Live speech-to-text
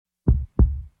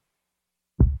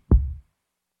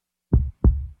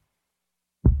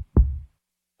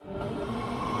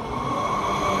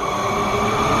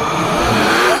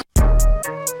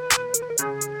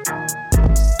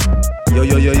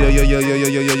yo, yo, yo, yo, yo, yo,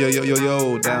 yo, yo, yo, yo, yo,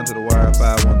 yo, down to the wire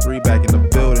 513, back in the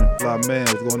building. Fly man,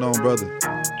 what's going on, brother?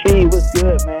 Key, what's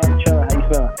good, man? Chillin', how you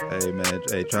feeling? Hey, man,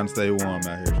 hey, trying to stay warm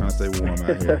out here,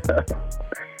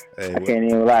 Hey, I can't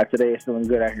even lie. Today it's feeling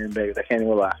good out here in Vegas. I can't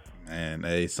even lie. Man,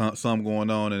 hey, something going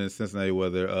on in the Cincinnati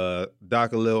weather.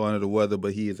 Doc a little under the weather,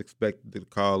 but he is expected to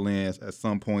call in at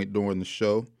some point during the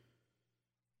show.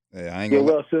 Hey, I ain't Get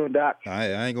gonna well soon, Doc. I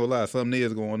ain't gonna lie, something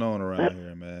is going on around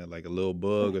here, man. Like a little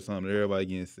bug or something. Everybody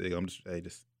getting sick.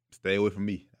 Just stay away from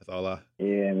me. That's all I.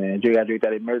 Yeah, man. You gotta drink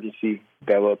that emergency,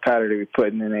 that little powder they be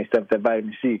putting in there, stuff that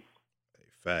vitamin C. Hey,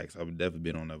 facts. I've definitely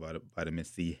been on that vitamin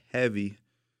C heavy,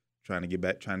 trying to get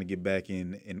back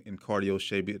in cardio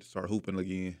shape to start hooping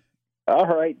again. All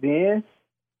right, then.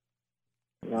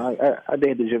 I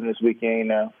did the gym this weekend, you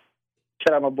know.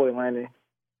 Shout out my boy Landon.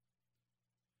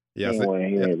 Yeah,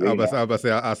 anyway, I was about to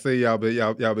say, I see y'all be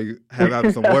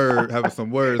having some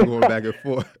words going back and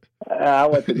forth. I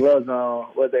went to Glow Zone.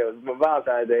 What day was it?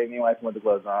 Valentine's Day. Me and my wife went to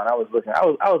Glow Zone. I was a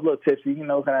little tipsy, you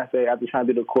know. What can I say? After trying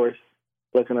to do the course,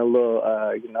 looking a little,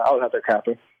 I was out there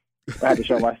capping. I had to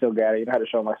show them I still got it. I had to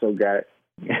show them I still got it.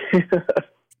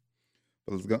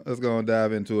 Let's go and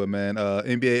dive into it, man.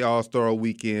 NBA All-Star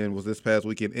Weekend was this past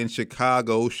weekend in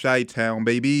Chicago, Chi-Town,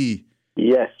 baby.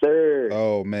 Yes, sir.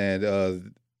 Oh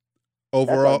man.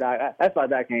 Overall, that's why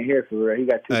Doc ain't here for real. He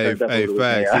got too turned up. Hey,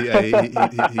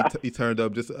 facts. He turned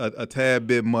up just a tad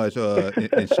bit much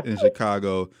in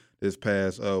Chicago this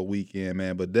past weekend,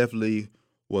 man. But definitely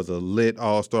was a lit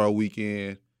All-Star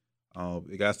weekend.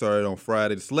 It got started on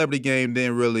Friday. The celebrity game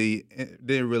didn't really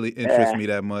interest me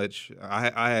that much.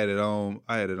 I had it on,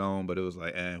 but it was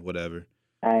like, whatever.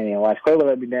 I ain't even watch. Quavo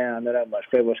let me down. Not that much.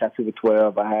 Quavo shot 2 for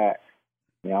 12. I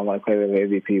want to Quavo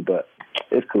MVP, but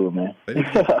it's cool, man.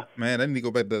 Man, I need to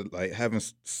go back to like having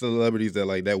celebrities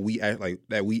that we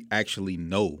actually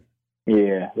know.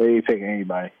 Yeah, they ain't picking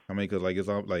anybody. I mean, because like it's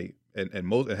all like and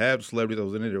most half the celebrities that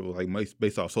was in it was like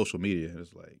based off social media.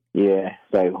 It's like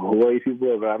it's like who are these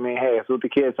people? But I mean, hey, it's what the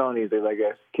kids on these days. I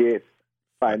guess kids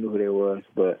probably knew who they was,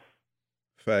 but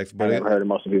facts. But I never heard of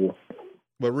most of the people.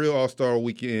 But real All-Star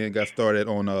Weekend got started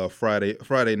on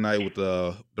Friday night with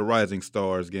the Rising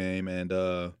Stars game, and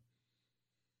I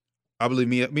believe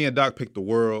me and Doc picked the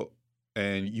world,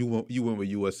 and you went with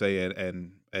USA,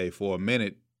 and hey, for a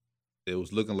minute it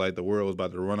was looking like the world was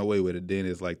about to run away with it. Then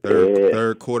it's like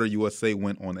third quarter, USA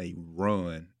went on a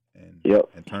run and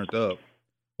turned up.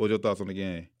 What was your thoughts on the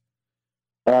game?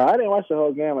 I didn't watch the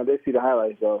whole game. I did see the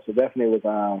highlights though, so definitely was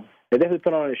they definitely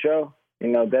put on a show. You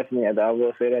know, definitely, I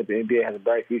will say that the NBA has a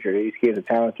bright future. These kids are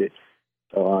talented,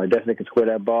 so definitely can score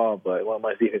that ball. But one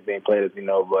much defense being played, as you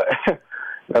know. But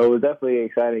it was definitely an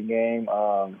exciting game.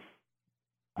 I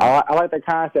like the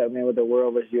concept, man, with the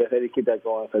world versus USA to keep that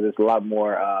going because there's a lot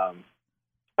more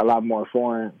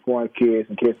foreign kids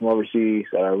and kids from overseas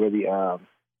that are really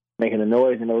making the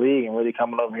noise in the league and really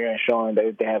coming over here and showing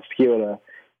that they have skill to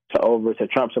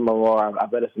trump some of our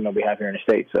athleticism on behalf here in the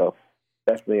States. So.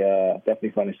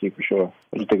 Definitely fun to see for sure.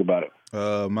 What do you think about it?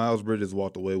 Miles Bridges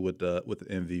walked away with the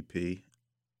MVP.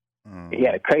 He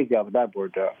had a crazy off the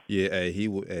backboard though. Yeah, he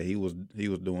was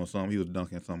doing something. He was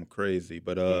dunking something crazy.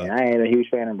 But I ain't a huge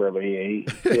fan of him, bro. But he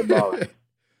a baller.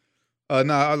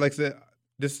 No, like I said,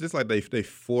 this like they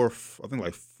fourth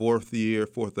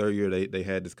third year they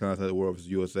had this contest at World vs.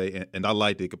 USA, and I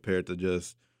liked it compared to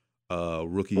just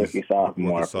rookie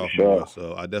sophomore. Sure.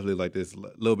 So I definitely like this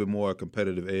little bit more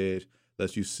competitive edge.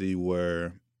 Lets you see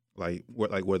where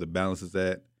the balance is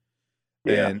at.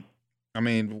 Yeah. And I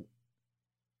mean,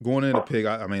 going in the pick,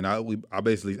 I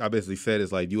basically said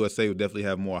it's like USA would definitely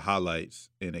have more highlights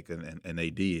in it, and they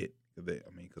did.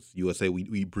 Because USA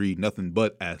we breed nothing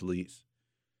but athletes.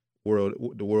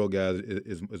 The world guys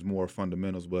is more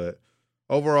fundamentals, but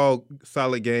overall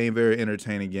solid game, very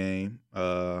entertaining game,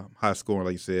 high scoring,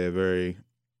 like you said, very,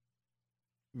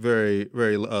 very,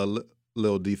 very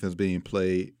little defense being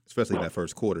played, especially in that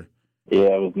first quarter.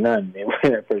 Yeah, it was none in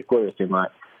that first quarter too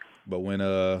much. But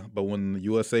when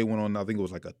USA went on, I think it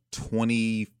was like a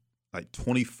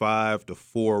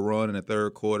 25-4 run in the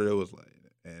third quarter. It was like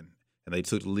and they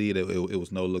took the lead. It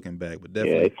was no looking back. But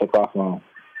definitely, it took off on.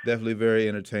 Definitely very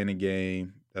entertaining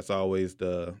game. That's always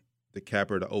the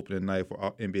capper, the opening night for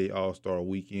NBA All-Star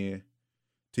Weekend.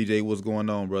 TJ, what's going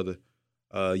on, brother?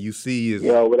 UC is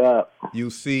Yo, what up?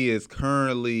 UC is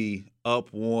currently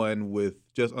up 1 with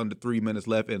just under 3 minutes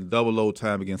left in double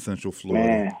overtime against Central Florida.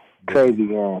 Man, crazy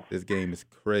game. This game is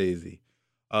crazy.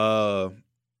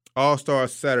 All-Star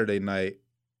Saturday night.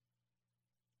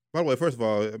 By the way, first of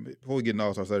all, before we get into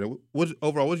All-Star Saturday, what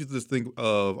did you just think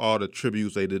of all the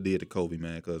tributes they did to Kobe,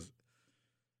 man? Because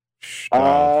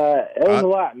It was a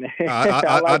lot, man.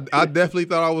 I definitely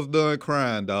thought I was done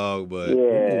crying, dog. But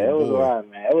yeah, it was a boy, lot,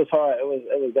 man. It was hard. It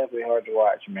was definitely hard to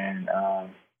watch, man.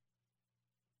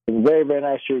 It was very, very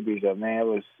nice tributes, though, man. It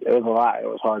was a lot. It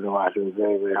was hard to watch. It was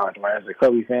very, very hard to watch. As a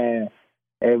Kobe fan,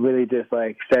 it really just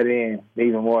like set in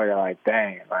even more. They're like,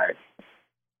 dang, like,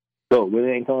 so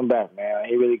really ain't coming back, man.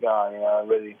 He really gone,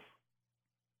 really.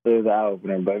 It was an eye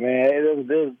opener, but man, it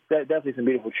was definitely some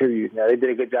beautiful tributes. They did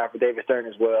a good job for David Stern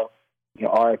as well.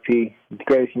 RIP, the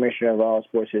greatest commissioner of all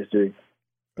sports history.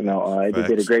 They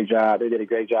did a great job. They did a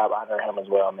great job honoring him as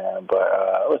well, man. But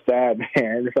it was sad,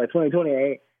 man. It's like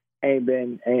 2020 ain't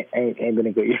been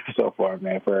a good year so far,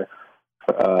 man. For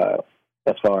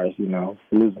as far as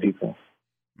losing people.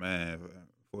 Man,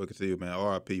 before we continue, man,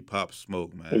 RIP Pop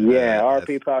Smoke, man. Yeah,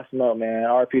 RIP Pop Smoke, man.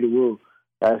 RIP the Woo.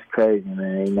 That's crazy,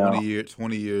 man.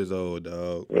 20 years old,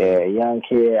 dog. Yeah, young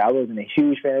kid. I wasn't a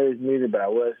huge fan of his music, but I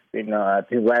was.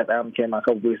 His last album came out a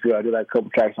couple weeks ago. I did like a couple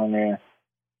tracks on there.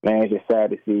 Man, it's just sad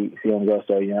to see him go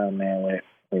so young, man.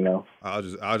 I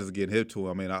was just getting hip to him.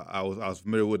 I mean, I was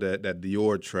familiar with that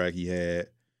Dior track he had.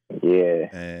 Yeah.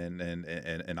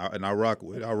 And I rock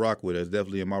with it. It's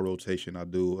definitely in my rotation. I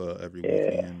do every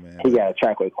weekend, man. He got a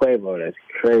track with Quavo that's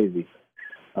crazy.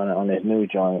 On this new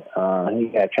joint, he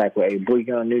got a track with a Bleak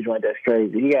on a new joint that's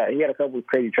crazy. He got a couple of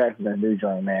crazy tracks in that new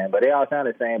joint, man. But they all sound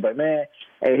the same. But man,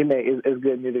 hey, it's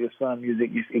good music. It's fun music.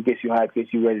 It gets you hyped,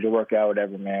 gets you ready to work out,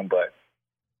 whatever, man. But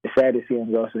it's sad to see him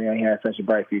go so young. He has such a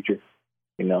bright future,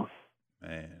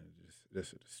 Man,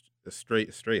 just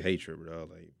straight hatred, bro.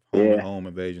 Like home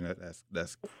invasion.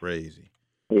 That's crazy.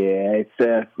 Yeah, it's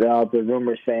all the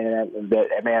rumors saying that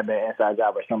it may have been an inside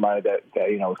job or somebody that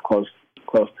was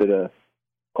close to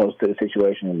the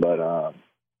situation, but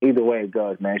either way it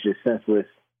goes, man, it's just senseless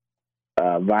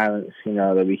violence,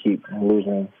 that we keep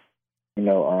losing,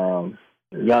 young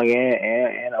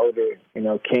and older,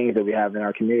 kings that we have in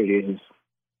our community. It just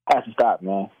has to stop,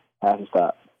 man. Has to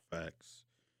stop. Facts.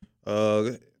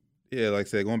 Yeah, like I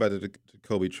said, going back to the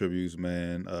Kobe tributes,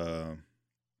 man.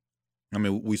 I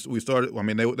mean, we started. I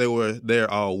mean, they were there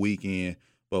all weekend,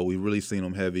 but we really seen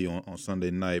them heavy on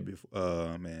Sunday night.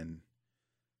 Man,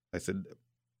 like I said,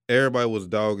 everybody was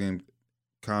dogging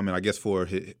Common, I guess, for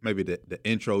maybe the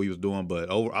intro he was doing, but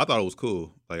I thought it was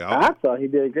cool. Like I thought he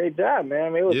did a great job, man. I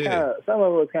mean, it was some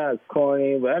of it was kind of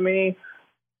corny, but I mean,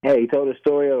 hey, he told a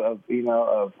story of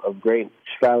great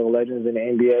Chicago legends in the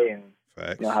NBA and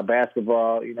Facts. How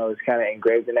basketball is kind of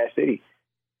engraved in that city,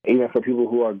 even for people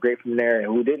who are great from there and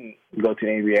who didn't go to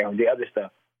the NBA or the other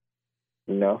stuff.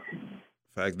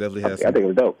 Facts, definitely has. I think it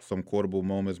was dope. Some quotable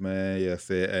moments, man. Yeah, I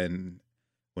said and.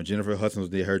 When Jennifer Hudson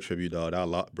did her tribute, dog, that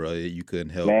lot, bro, you couldn't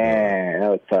help. Man, that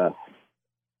was tough.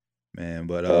 Man,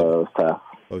 but that was tough.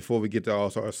 But before we get to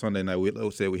All-Star Sunday night,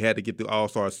 we said we had to get to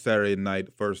All-Star Saturday night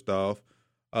first off.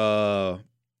 Bam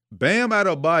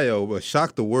Adebayo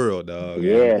shocked the world, dog.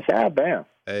 Yeah, shout out Bam.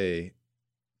 Hey,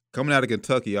 coming out of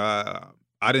Kentucky, I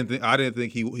didn't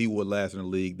think he would last in the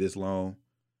league this long.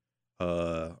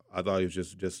 I thought he was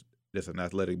just an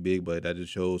athletic big, but that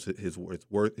just shows his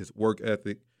work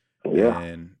ethic. Yeah.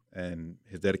 And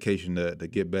his dedication to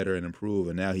get better and improve,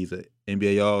 and now he's an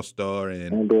NBA All-Star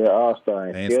and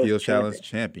Skills Challenge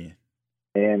champion.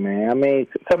 Yeah, man. I mean,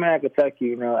 coming out of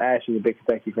Kentucky, Ashley's a big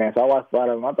Kentucky fan, so I watched a lot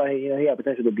of him. I thought he had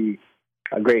potential to be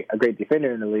a great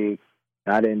defender in the league.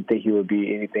 And I didn't think he would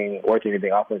be worth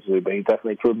anything offensively, but he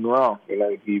definitely proved me wrong.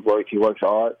 He works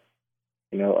hard.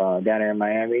 Down there in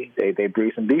Miami, they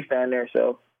breed some beef down there.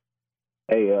 So,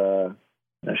 hey.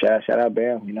 Shout out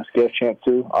Bam. Skills champ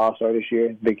too. All-Star this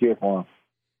year. Big year for him.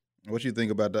 What you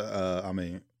think about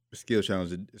the Skills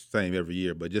Challenge is the same every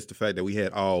year, but just the fact that we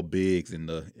had all bigs in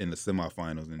the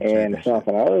semifinals and the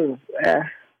semifinals.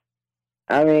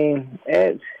 I mean,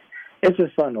 it's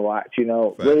just fun to watch,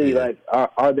 Really, like,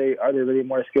 are they really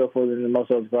more skillful than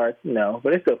most of those guards? No,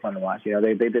 but it's still fun to watch.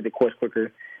 They did the course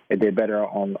quicker. They did better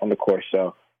on the course.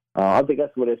 So I think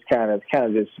that's what it's kind of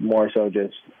just more so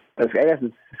just. I guess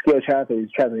it's skill challenge.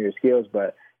 It's challenging your skills,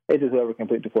 but it's just whoever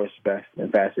completes the course best and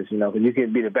fastest. Because you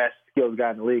can be the best skills guy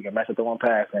in the league and mess up the one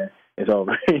pass and it's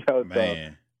over.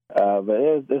 Man. So, but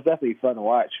it's definitely fun to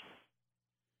watch.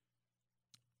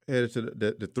 Yeah,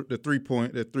 the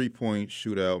 3-point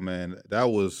shootout, man. That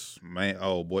was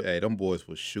Oh boy, hey, them boys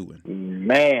was shooting.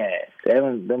 Man,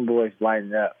 them boys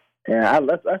lighting up. And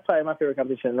that's probably my favorite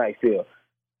competition tonight still.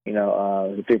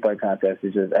 The 3-point contest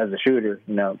is just, as a shooter,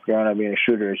 growing up being a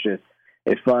shooter,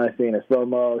 it's fun seeing the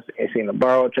slow-mo, seeing the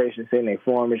bar rotation, seeing the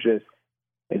form. It's just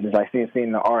like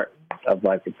seeing the art of,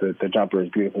 like, the jumper is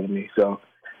beautiful to me. So,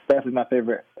 definitely my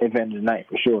favorite event tonight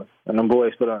for sure. And them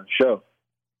boys put on a show.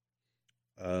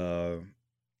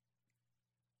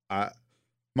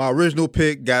 My original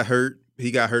pick got hurt. He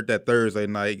got hurt that Thursday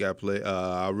night. Got played.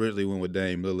 I originally went with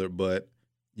Dame Lillard, but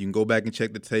you can go back and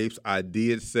check the tapes. I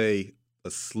did say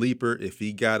a sleeper if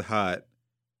he got hot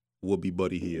would be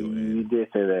Buddy Hield. You did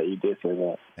say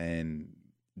that. And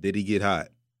did he get hot?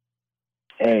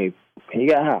 Hey, he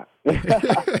got hot.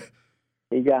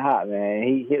 He got hot,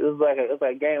 man. It was like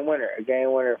a game winner. A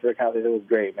game winner for the contest. It was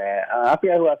great, man. I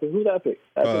forgot who I picked. Who did I pick?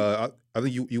 I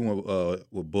think you went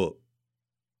with Book.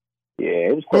 Yeah,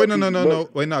 it was. Wait, no.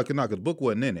 Wait, no, because Book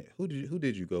wasn't in it. Who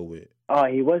did you go with? Oh,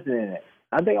 he wasn't in it.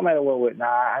 I think I might have went with. Nah,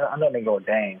 I don't think go with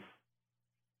Dame.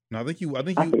 No, I think you. I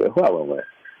forget who I went with.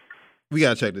 We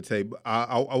gotta check the tape.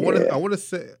 I want to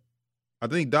say. I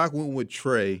think Doc went with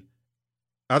Trey.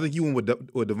 I think you went with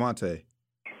Deontay,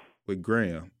 with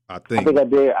Graham. I think I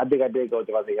did go with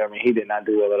Deontay. I mean, he did not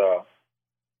do well at all.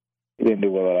 He didn't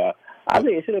do well at all. I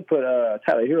think he should have put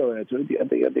Tyler Hero in it too. I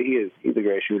think he's a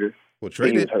great shooter. Well,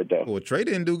 Trey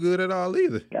didn't do good at all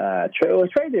either.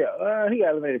 Trey did. He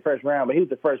got eliminated first round, but he was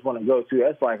the first one to go to.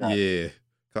 That's like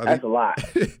that's a lot.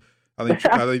 I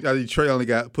think Trey only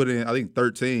got put in. I think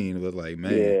 13. It was like,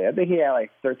 man. Yeah, I think he had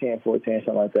like 13, 14,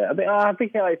 something like that. I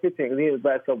think he had like 15 because he was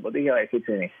last couple. I think he had like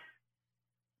 15.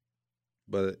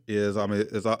 But it's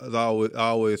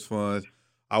always fun.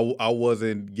 I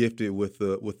wasn't gifted with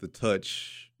the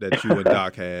touch that you and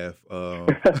Doc have.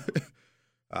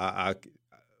 I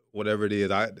whatever it is,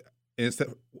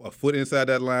 a foot inside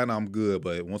that line, I'm good.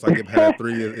 But once I get past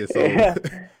 3, it's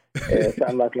over. Yeah,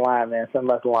 something about the line, man. Something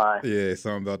about the line. Yeah,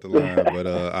 something about the line. But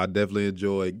I definitely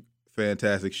enjoyed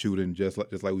fantastic shooting, just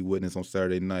like we witnessed on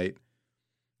Saturday night.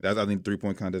 I think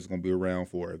 3-point contest is going to be around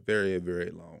for a very,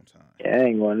 very long time. Yeah, it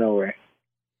ain't going nowhere.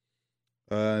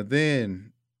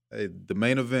 Then the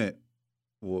main event,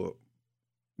 well,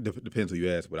 depends who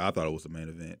you ask, but I thought it was the main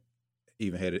event,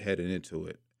 even heading into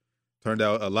it. Turned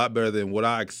out a lot better than what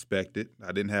I expected.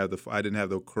 I didn't have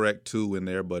the correct 2 in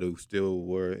there, but it still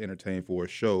were entertained for a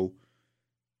show.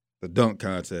 The dunk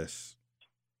contest.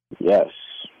 Yes.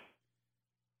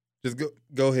 Just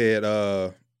go ahead.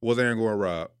 Was Aaron Gordon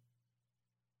robbed?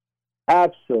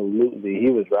 Absolutely, he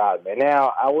was robbed, man.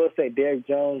 Now I will say Derrick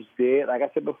Jones did. Like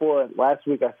I said before, last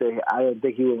week I said I didn't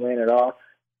think he would win at all.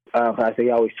 I say he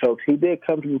always chokes. He did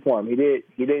come to perform. He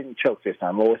didn't choke this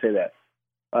time. I will say that.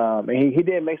 And he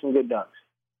did make some good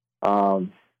dunks.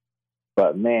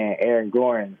 But man, Aaron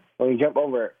Gordon, when you jump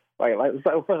over, first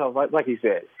off, like you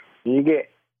said, when you get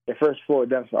the first 4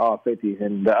 dunks for all 50s,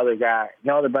 and the other guy,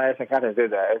 no other guy in contest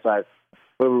did that. It's like,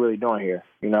 what are we really doing here?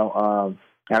 You know,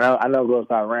 I know it goes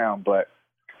by round, but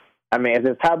I mean, as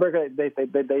a tiebreaker, they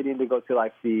need to go to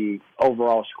like the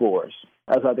overall scores.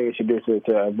 That's what I think they should do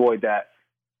to avoid that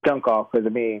dunk off. Because I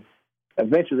mean,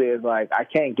 eventually, it's like I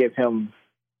can't give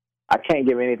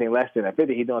anything less than a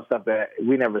 50. He's doing stuff that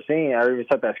we never seen, or even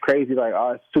stuff that's crazy. Like,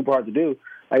 oh, it's super hard to do.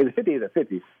 Like the 50 is a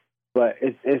 50, but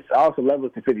it's also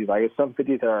levels to 50s. Like if some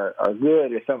 50s are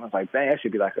good, if something's like, dang, that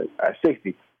should be like a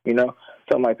 60. You know,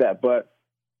 something like that. But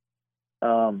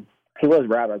he was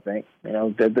robbed, I think. You know,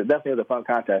 definitely was a fun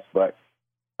contest, but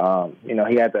you know,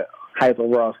 he had the highest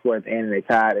overall score at the end, and they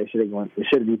tied. It should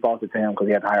have defaulted to him because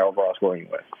he had the higher overall score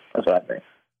anyway. That's what I think.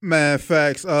 Man,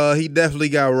 facts. He definitely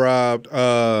got robbed,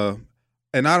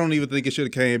 and I don't even think it should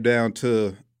have came down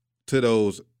to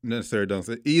those necessary dunks.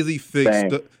 An easy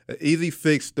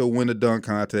fix to win the dunk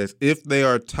contest. If they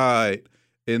are tied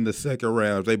in the second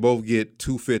round, they both get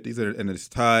 250s, and it's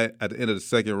tied at the end of the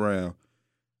second round.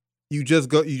 You just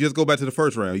go back to the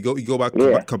first round. You go back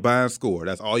to combined score.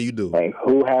 That's all you do. Like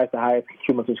who has the highest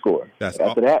cumulative score?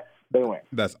 After that, they win.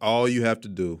 That's all you have to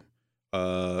do.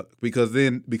 Because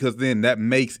then that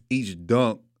makes each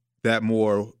dunk that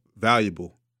more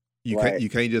valuable. You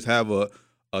can't just have a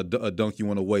dunk you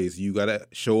want to waste. You gotta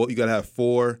show up. You gotta have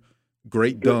 4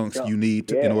 great dunks you need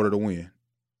in order to win.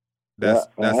 That's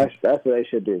what they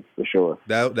should do for sure.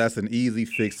 That's an easy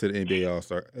fix to the NBA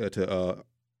All-Star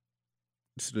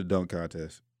to the dunk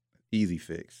contest. Easy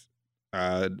fix.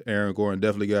 Aaron Gordon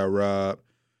definitely got robbed.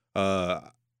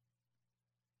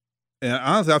 And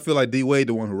honestly, I feel like D-Wade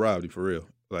the one who robbed him for real.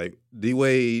 Like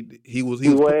D-Wade, he was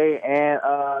D-Wade and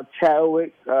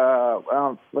Chadwick.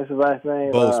 What's his last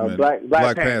name? Boseman,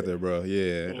 Black Panther, bro.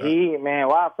 Yeah.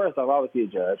 First off, why was he a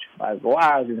judge? Like,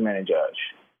 why is this man a judge?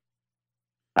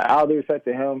 All due respect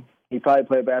to him, he probably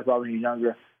played basketball when he was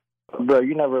younger. Bro,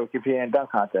 you never competed in a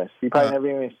dunk contest. You probably never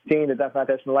even seen the dunk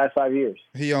contest in the last 5 years.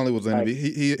 He only was in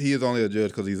he is only a judge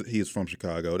because he's from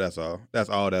Chicago. That's all. That's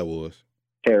all that was.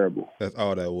 Terrible. That's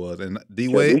all that was. And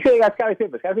D-Wade. You should have got Scottie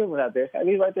Pippen. Scottie Pippen was out there.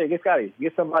 He's right there. Get Scottie.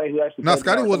 Get somebody who actually. No,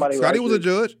 Scottie was a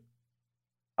judge.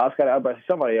 I was about to say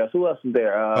somebody else. Who else was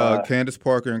there? Candace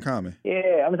Parker and Common.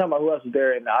 Yeah, I'm talking about who else was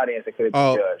there in the audience that could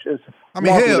have been judged.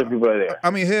 People are there. I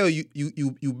mean, hell,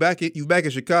 you back in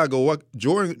Chicago. What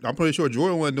Jordan? I'm pretty sure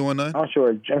Jordan wasn't doing nothing. I'm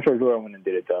sure Jordan wouldn't have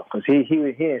did it though, because he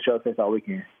didn't show up since all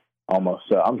weekend almost.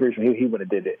 So I'm pretty sure he would have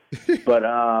did it. But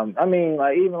I mean,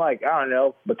 like even like I don't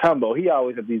know, Mutombo, he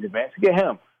always at these events. Get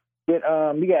him. You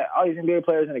got all these NBA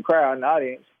players in the crowd in the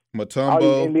audience.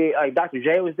 Mutombo, NBA, like Dr.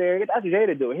 J was there. Get Dr. J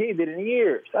to do it. He ain't did it in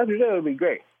years. Dr. J would be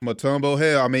great. Mutombo,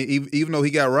 hell, I mean, even though he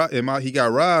got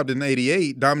robbed in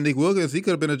 '88, Dominique Wilkins, he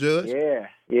could have been a judge.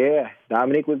 Yeah.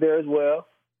 Dominique was there as well.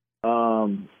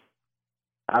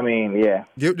 I mean, yeah.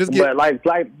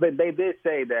 But they did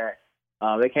say that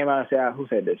they came out and said, who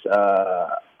said this?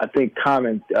 I think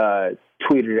Common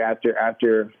tweeted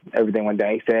after everything went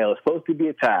down. He said it was supposed to be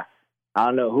a tie. I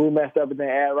don't know who messed up and then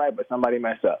ad right, but somebody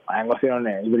messed up. I ain't gonna say on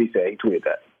there. That's what he said. He tweeted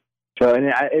that. So and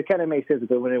it kind of makes sense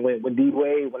because when D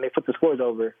Wade, when they put the scores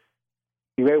over,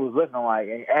 D Wade was listening like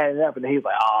and adding up, and then he was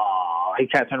like, oh, he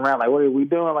kind of turned around like, what are we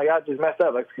doing? Like, y'all just messed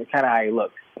up. Like, kind of how he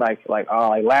looked, like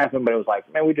laughing, but it was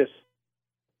like, man, we just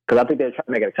because I think they were trying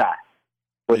to make it a tie.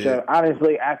 Which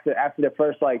honestly, after the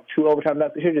first like 2 overtime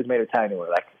dunks, they should have just made it a tie anyway.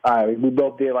 Like, all right, we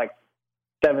both did like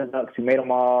 7 dunks. We made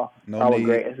them all. All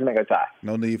great. Let's make a tie.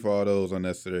 No need for all those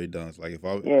unnecessary dunks. Like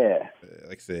like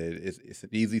I said, it's an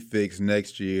easy fix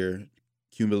next year.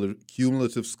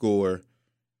 Cumulative score,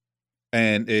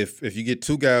 and if you get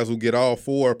 2 guys who get all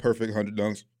 4 perfect 100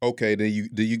 dunks, okay, then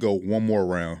you go one more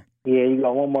round. Yeah, you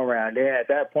go one more round. Then at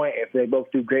that point, if they both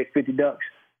do great 50 dunks,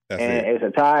 it's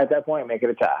a tie. At that point, make it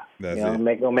a tie. That's it.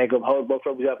 Make them hold both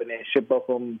trophies up and then ship both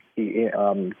of them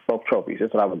both trophies.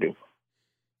 That's what I would do.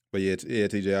 But yeah,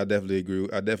 TJ, I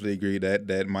definitely agree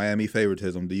that Miami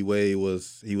favoritism. D Wade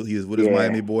was with his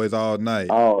Miami boys all night.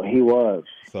 Oh, he was.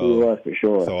 He was for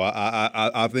sure. So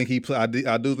I think I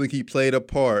do think he played a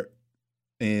part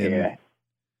in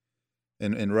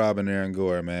robbing Aaron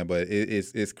Gordon, man. But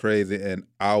it's crazy, and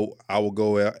I will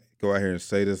go out here and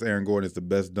say this: Aaron Gordon is the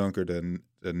best dunker to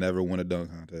never win a dunk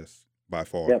contest by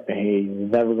far. Yep, and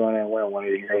he's never going to win one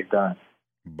of these he's done.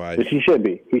 But he should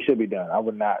be. He should be done. I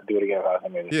would not do it again if I was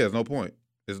him. Yeah, there's no point.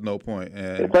 There's no point.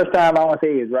 And the first time I want to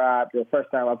say he was robbed. The first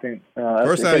time I think.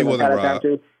 First time he wasn't robbed.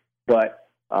 But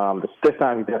this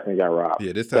time he definitely got robbed.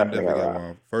 Yeah, this time definitely got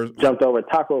robbed. First jumped over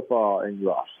taco fall and you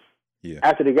lost. Yeah.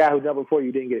 After the guy who jumped before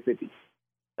you didn't get a 50.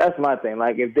 That's my thing.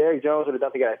 Like if Derrick Jones would have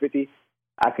done the guy at 50,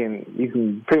 you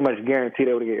can pretty much guarantee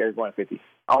they would have get Eric Gordon 50.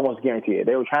 Almost guarantee it.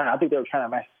 I think they were trying to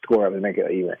match the score up and make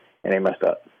it even, and they messed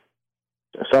up.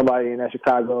 Somebody in that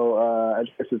Chicago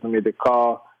education system need to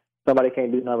call. Somebody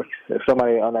can't do numbers. If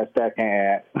somebody on that staff can't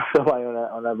add, somebody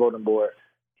on that voting board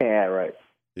can't add right.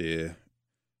 Yeah,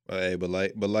 but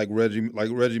like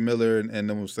Reggie Miller and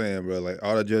them was saying, bro, like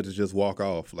all the judges just walk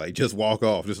off,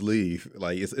 just leave.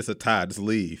 Like it's a tie, just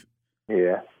leave.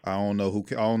 Yeah. I don't know who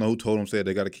told them said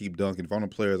they got to keep dunking. If I'm the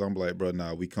players, I'm like, bro,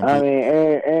 nah, we come. I mean,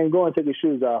 and Gordon took his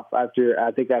shoes off after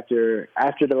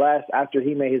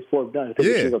he made his 4th dunk. He took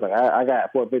his shoes off, like, I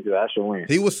got 450. I should win.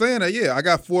 He was saying that. Yeah, I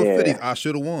got 450. I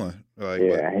should have won. Like, he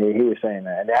was saying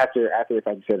that. And after the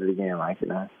fact, he said it again, like,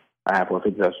 I have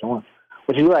 450. I should have won.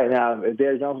 Which is right now. If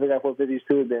Derrick Jones got 450s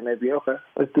too, then maybe okay.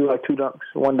 Let's do like 2 dunks,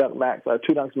 1 dunk max,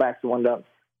 2 dunks max, 1 dunk.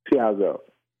 See how it goes.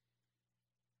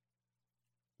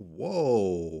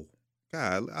 Whoa.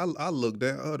 God, I look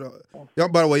down. Y'all,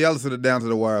 by the way, y'all listen to Down to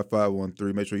the Wire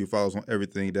 513. Make sure you follow us on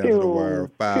everything Down to the Wire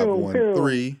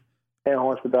 513. And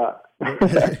horns for Doc.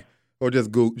 Or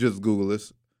just Google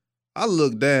this. I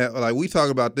look down, like we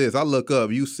talk about this. I look up.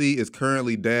 UC is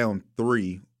currently down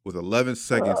 3 with 11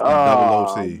 seconds in double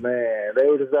OT. Oh man, they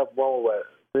were just up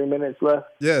 3 minutes left?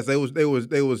 Yes, they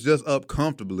was just up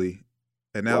comfortably,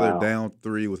 and now they're down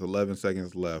 3 with 11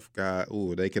 seconds left. God,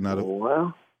 they cannot.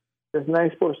 Well. There's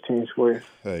 9 sports teams for you.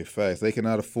 Hey, facts. They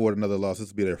cannot afford another loss. This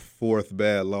will be their 4th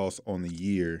bad loss on the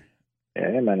year.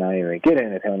 Yeah, they might not even get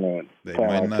in it. They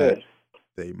might not. This.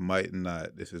 They might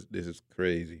not. This is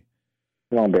crazy.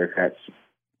 Long Bearcats.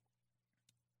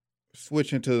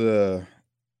 Switching to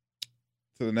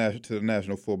the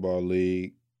National Football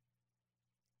League.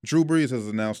 Drew Brees has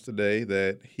announced today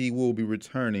that he will be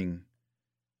returning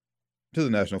to the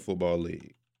National Football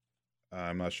League.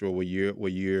 I'm not sure what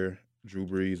year Drew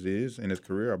Brees is in his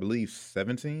career. I believe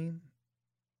 17.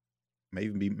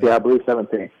 Maybe. Yeah, I believe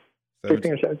 17.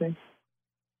 16 or 17.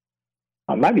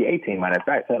 Might be 18. Might have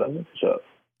fact. Sure.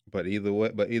 But either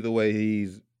way,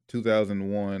 he's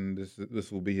 2001.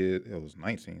 This will be his. It was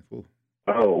 19th. Ooh.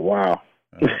 Oh wow.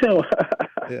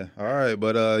 Yeah. All right,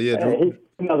 but Drew,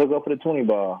 he might as well go for the 20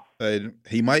 ball.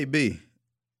 He might be.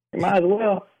 He might as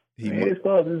well. It's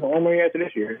close. It's one more year after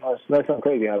this year. That's something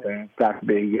crazy out there. God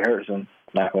forbid he get hurt, so I'm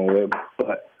not going to win.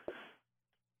 But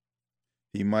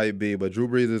he might be. But Drew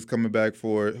Brees is coming back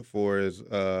for his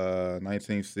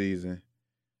 19th season.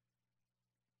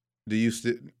 Does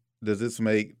this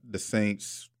make the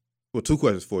Saints? Well, two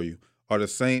questions for you. Are the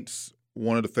Saints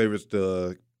one of the favorites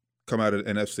to come out of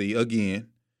the NFC again?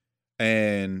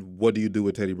 And what do you do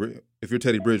with Teddy Bridgewater? If you're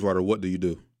Teddy Bridgewater, what do you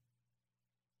do?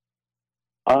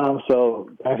 So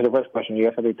answer the first question.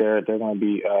 Yes, I think they're going to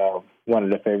be one of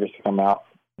the favorites to come out.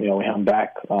 You know, with him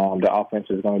back, the offense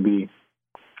is going to be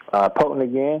potent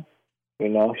again. You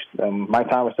know, Mike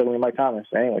Thomas still going to be Mike Thomas.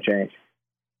 That ain't going to change.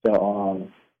 So,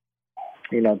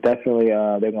 you know, definitely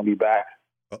they're going to be back.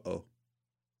 Uh-oh.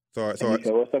 Sorry.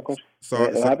 What's that question?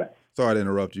 Sorry to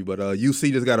interrupt you, but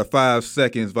UC just got a 5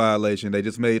 seconds violation. They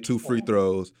just made 2 free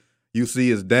throws. UC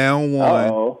is down 1.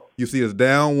 Uh-oh. UC is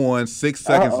down 1, 6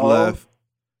 seconds left,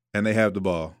 and they have the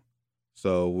ball.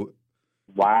 So,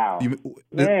 wow, this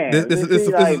is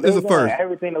a first.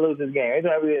 Everything to lose this game.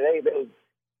 They,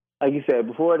 like you said,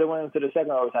 before they went into the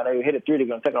second overtime, they hit a 3 to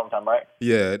go in second overtime, right?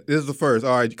 Yeah, this is the first.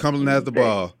 All right, Cumberland has the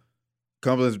ball.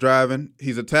 Cumberland's driving.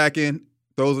 He's attacking.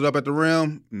 Throws it up at the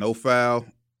rim. No foul.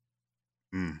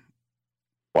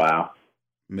 Wow.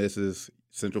 Misses.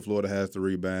 Central Florida has the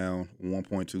rebound.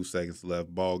 1.2 seconds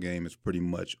left. Ball game is pretty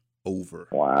much over.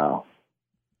 Wow.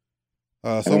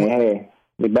 Hey,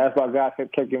 the basketball guys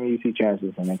kept giving UC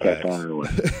chances and then kept throwing it away.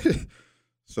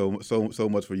 so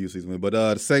much for UC's win. But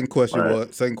the second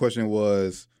question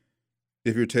was,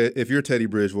 if you're Teddy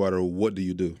Bridgewater, what do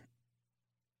you do?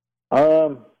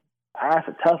 That's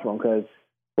a tough one because,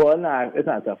 well, it's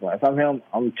not a tough one. If I'm him,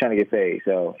 I'm trying to get paid.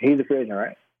 So he's a free agent,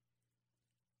 right?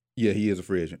 Yeah, he is a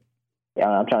free agent. Yeah,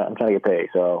 I'm trying to get paid.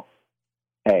 So,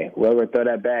 hey, whoever throw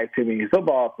that back to me,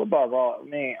 football is all. I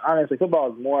mean, honestly,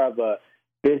 football is more of a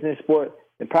business sport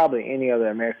than probably any other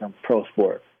American pro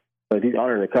sport. But these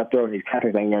owners are cutthroat and these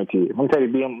contracts ain't guaranteed. If I'm Teddy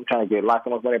B, I'm trying to get lots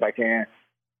of money if I can.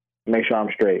 Make sure I'm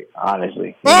straight,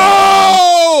 honestly.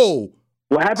 Oh!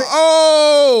 What happened?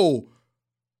 Oh!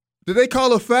 Did they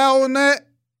call a foul on that?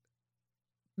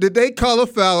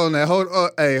 Hold on.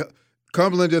 Hey,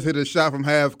 Cumberland just hit a shot from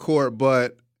half court,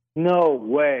 but no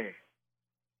way.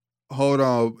 Hold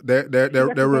on, they're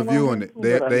reviewing it.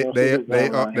 They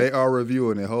are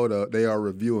reviewing it. Hold up, they are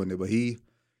reviewing it. But he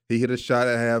hit a shot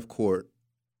at half court.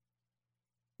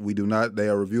 We do not. They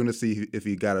are reviewing to see if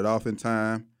he got it off in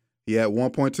time. He had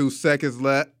 1.2 seconds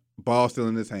left. Ball still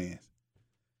in his hands.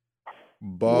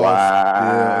 Ball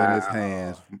still in his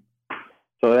hands.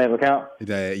 So that doesn't count?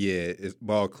 It's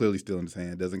ball clearly still in his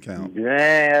hand. Doesn't count.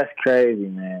 Man, that's crazy,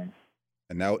 man.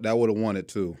 And that would have won it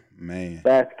too, man.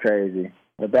 That's crazy.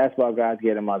 The basketball guys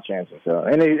get him out chances, so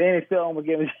and they still only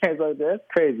give him a chance like that. That's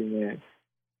crazy, man.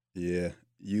 Yeah,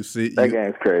 that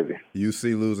game's crazy.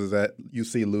 UC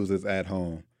loses at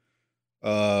home.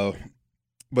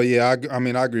 But yeah, I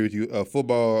mean I agree with you.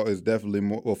 Football is definitely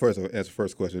more. Well, first, as the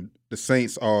first question, the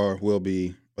Saints will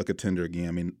be a contender again.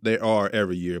 I mean, they are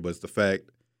every year, but it's the fact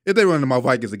if they run into my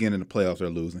Vikings again in the playoffs, they're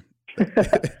losing.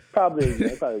 Probably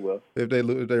will. If they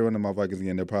run into my Vikings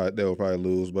again, they'll probably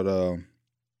lose. But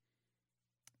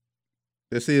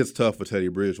this is tough for Teddy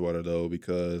Bridgewater though,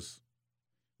 because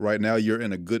right now you're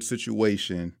in a good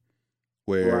situation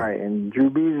where right, and Drew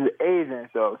Brees is aging,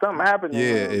 so something happened.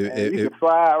 Yeah, you could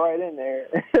fly right in there.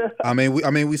 I mean,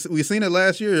 we seen it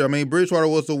last year. I mean, Bridgewater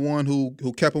was the one who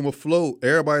kept him afloat.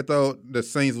 Everybody thought the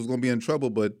Saints was going to be in trouble,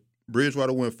 but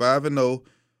Bridgewater went 5-0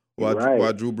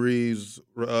 while Drew Brees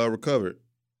recovered.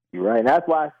 You're right. And that's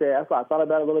why I thought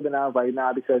about it a little bit. And I was like,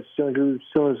 nah, because as soon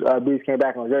as Brees came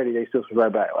back on was dirty, they still was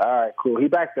right back. Like, all right, cool. He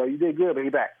back though. You did good, but he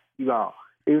back. You gone.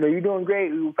 Even though you're doing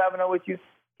great, we were 5-0 with you.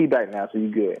 He back now, so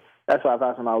you good. That's why I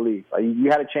thought somebody would leave. Like, you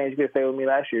had a chance. You could stay with me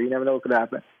last year. You never know what could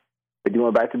happen. But you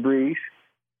went back to Brees.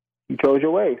 You chose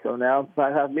your way. So now it's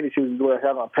time for me to choose what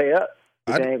I'm going to pay up.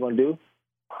 Which they ain't going to do.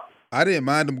 I didn't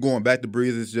mind them going back to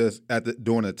Brees. It's just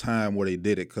during the time where they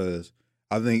did it, because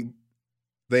I think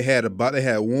they had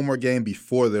one more game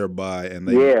before their bye, and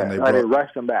they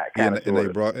rushed them back. And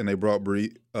they brought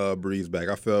Brees back.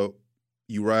 I felt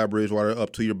you ride Bridgewater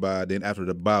up to your bye, then after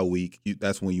the bye week,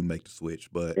 that's when you make the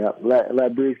switch. But let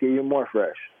Brees get you more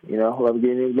fresh. Let him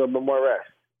get you a little bit more rest.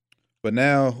 But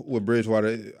now with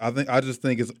Bridgewater, I just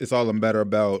think it's all a matter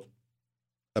about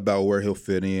where he'll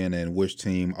fit in and which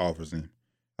team offers him.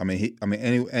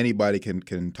 Anybody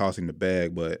can toss him the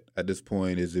bag, but at this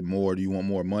point, is it more? Do you want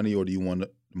more money, or do you want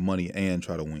money and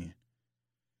try to win?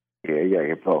 Yeah, you gotta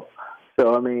get both.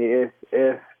 So let's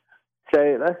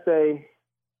say,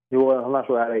 well, I'm not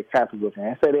sure how they cap it. Let's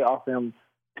say they offer him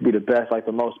to be the best, like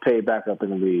the most paid backup in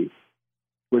the league.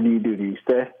 What do you do? Do you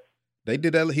stay? They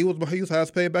did that. He was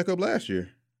highest paid backup last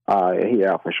year. Yeah, he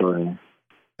out for sure. Man.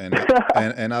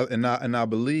 And I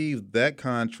believe that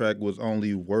contract was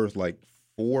only worth like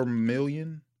 $4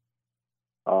 million.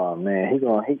 Oh man,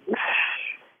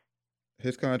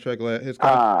 His contract he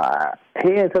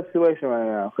in a tough situation right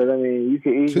now because I mean you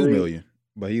could easily $2 million,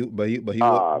 but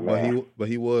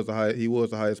he was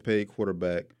the highest paid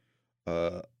quarterback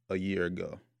a year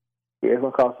ago. Yeah, it's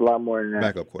gonna cost a lot more than that.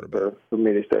 Backup quarterback for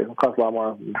me to stay. It's gonna cost a lot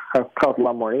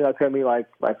more. You gotta tell me like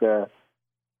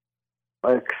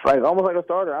almost like a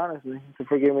starter. Honestly, to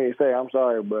forgive me to say, I'm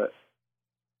sorry, but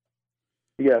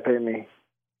you gotta pay me.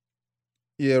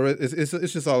 Yeah, it's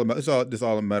just all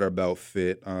a matter about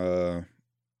fit.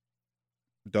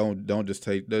 Don't just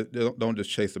chase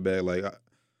the bag. Like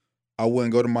I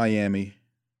wouldn't go to Miami.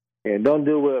 Yeah, don't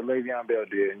do what Le'Veon Bell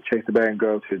did and chase the bag and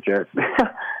go to the Jets.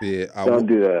 Yeah, don't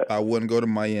do that. I wouldn't go to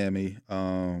Miami.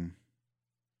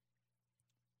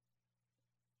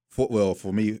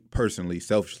 For me personally,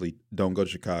 selfishly, don't go to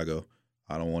Chicago.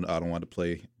 I don't want to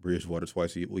play Bridgewater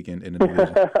twice a weekend in the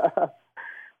division.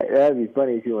 That'd be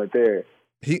funny if you went there.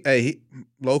 He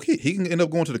low key, he can end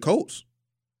up going to the Colts.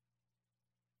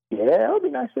 Yeah, that would be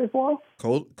nice fit for him.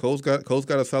 Colts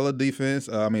got a solid defense.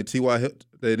 I mean, T.Y. Hill,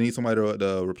 they need somebody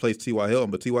to replace T.Y. Hilton,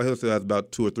 but T.Y. Hill still has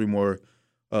about 2 or 3 more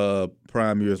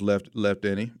prime years left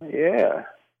in him. Yeah,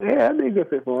 that'd be a good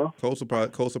fit for him. Colts will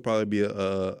probably be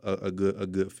a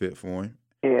good fit for him.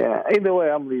 Yeah, either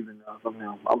way, I'm leaving now.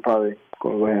 I'm probably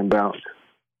going to go ahead and bounce.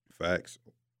 Facts.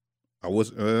 I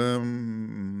was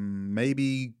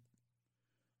maybe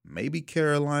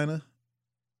Carolina,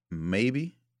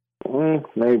 maybe.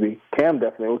 Maybe Cam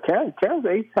definitely. Well, Cam's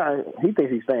he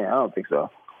thinks he's staying. I don't think so.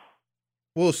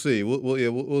 We'll see.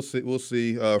 We'll see. We'll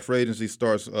see. Free agency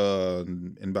starts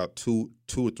in about 2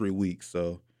 or 3 weeks,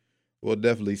 so we'll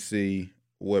definitely see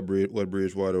what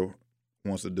Bridgewater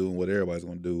wants to do and what everybody's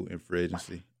going to do in free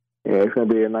agency. Yeah, it's going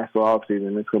to be a nice little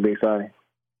offseason. It's going to be exciting.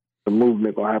 The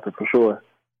movement going to happen for sure.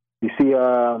 You see,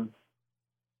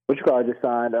 just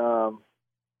signed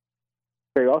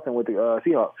Craig Austin with the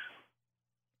Seahawks.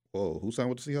 Whoa, who signed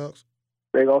with the Seahawks?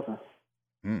 Greg Olsen.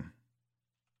 Yes,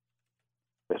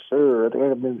 sir. I think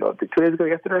it been 2 days ago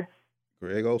yesterday.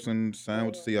 Greg Olsen signed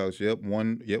with the Seahawks.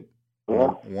 Yep,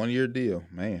 one year deal,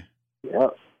 man.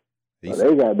 Yep. They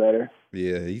got better.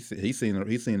 Yeah, he's seen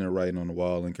the writing on the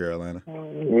wall in Carolina.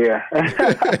 Yeah.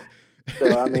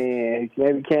 So I mean,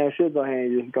 maybe Cam should go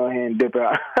ahead and dip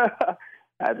out.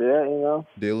 After that,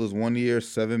 Deal is 1 year,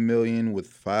 $7 million with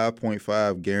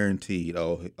 5.5 guaranteed.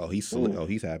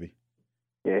 He's happy.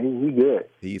 Yeah, he good.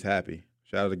 He's happy.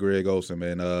 Shout out to Greg Olsen,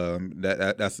 man.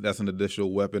 That's an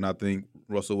additional weapon I think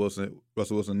Russell Wilson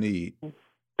need.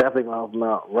 Definitely gonna help him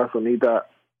out. Russell need that.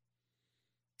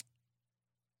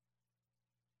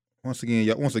 Once again,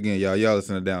 y'all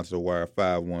listening down to the Wire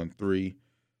 513.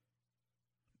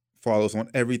 Follow us on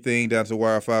everything down to the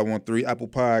Wire 513, Apple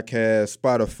Podcasts,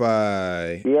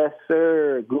 Spotify. Yes,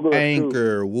 sir. Google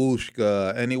Anchor,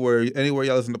 Wooshka, anywhere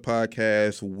y'all listen to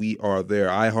podcasts, we are there.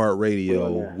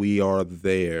 iHeartRadio, we are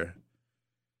there.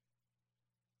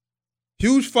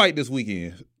 Huge fight this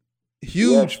weekend.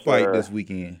 This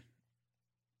weekend.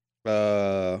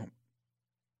 I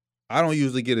don't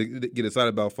usually get excited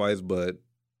about fights, but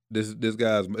this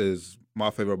guy is my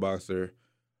favorite boxer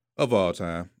of all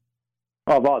time.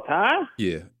 Of all time?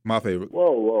 Yeah, my favorite.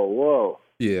 Whoa.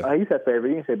 Yeah. You said favorite.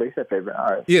 You didn't say best. You said favorite. All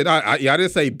right. Yeah, I didn't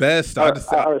say best. I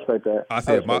respect that. I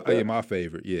said my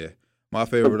favorite. Yeah, my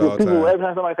favorite all time. Every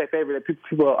time somebody say favorite,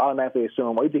 people automatically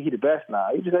assume, "Oh, you think he's the best?" Nah,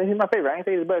 you just say he's my favorite. I ain't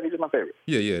say he's the best. He's just my favorite.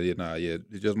 Yeah.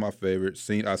 It's just my favorite.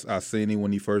 I seen him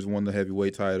when he first won the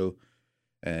heavyweight title,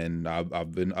 and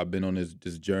I've been on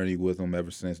this journey with him ever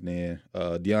since then.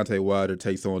 Deontay Wilder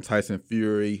takes on Tyson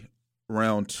Fury,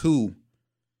 round 2.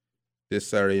 This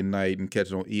Saturday night, and catch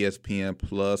it on ESPN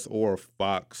Plus or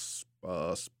Fox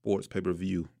Sports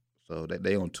pay-per-view. So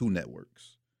they on 2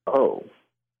 networks. Oh,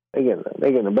 they getting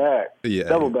the bag. Yeah,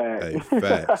 double bag. Hey,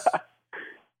 facts.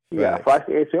 Yeah, Fox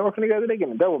and ESPN working together. They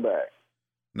getting a double bag.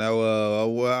 Now,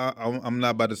 I'm not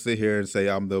about to sit here and say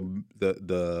I'm the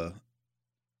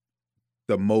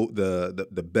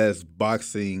best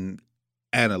boxing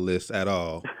analyst at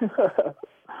all,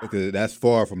 because that's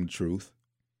far from the truth.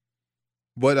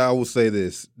 But I will say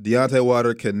this: Deontay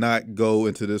Wilder cannot go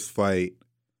into this fight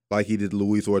like he did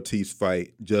Luis Ortiz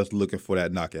fight, just looking for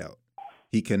that knockout.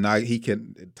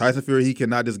 Tyson Fury, he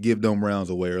cannot just give them rounds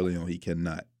away early on. He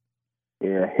cannot.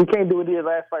 Yeah, he can't do what he did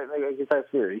last fight against Tyson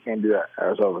Fury. He can't do that.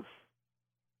 That's over.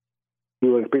 He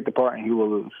will pick the part and he will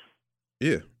lose.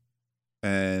 Yeah,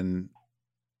 and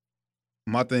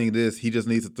my thing is, he just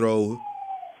needs to throw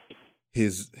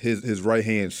his right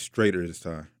hand straighter this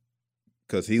time.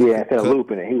 instead of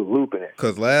looping it, he was looping it.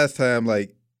 Because last time,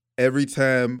 like every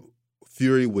time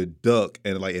Fury would duck,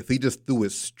 and like if he just threw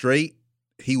it straight,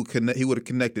 he would have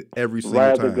connected every single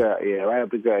right time. Up the gut. Yeah, right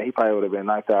up the gut. He probably would have been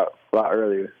knocked out a lot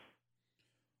earlier.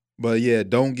 But yeah,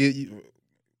 don't get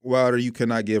Wilder. You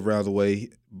cannot give rounds away.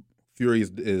 Fury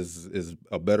is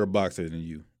a better boxer than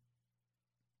you.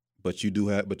 But you do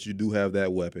have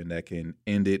that weapon that can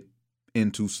end it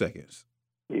in 2 seconds.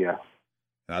 Yeah.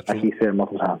 Like he said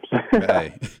multiple times.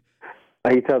 Hey.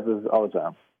 Like he tells us all the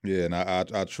time. Yeah, and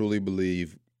I truly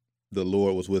believe the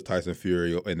Lord was with Tyson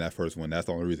Fury in that first one. That's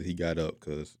the only reason he got up,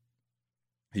 because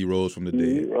he rose from the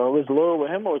dead. Was the Lord with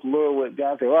him or was the Lord with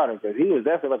Deontay Wilder? Because he was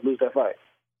definitely about to lose that fight.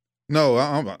 No,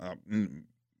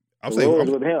 I'm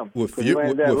saying with him. With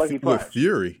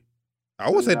Fury. I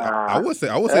would say that's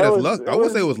luck. I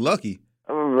would say it was lucky.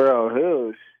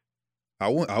 Bro, I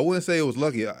wouldn't say it was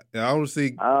lucky. I don't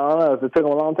know. It took him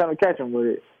a long time to catch him with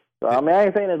it. So I mean, I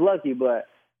ain't saying it's lucky, but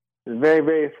it's very,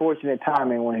 very fortunate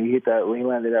timing when he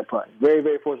landed that punch. Very,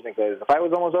 very fortunate, because the fight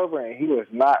was almost over and he was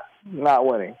not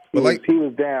winning. He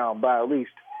was down by at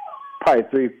least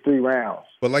probably three rounds.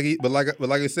 But like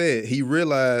I said, he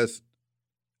realized,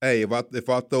 hey, if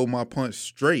I throw my punch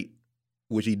straight,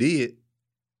 which he did,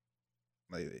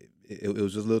 like it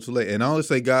was just a little too late. And I only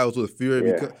say God was with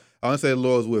Fury because I only say the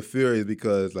Lord was with Fury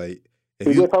because like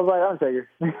he just was like Undertaker.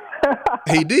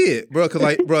 He did, bro. Because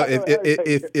like, bro,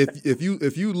 if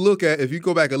you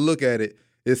go back and look at it,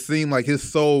 it seemed like his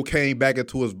soul came back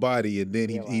into his body, and then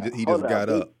he just got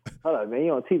up. Hold up, man!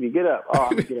 You on TV? Get up! Oh,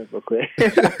 I'm gonna get up real quick.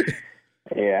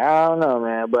 Yeah, I don't know,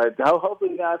 man, but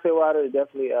hopefully Deontay Wilder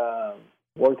definitely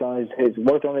worked on his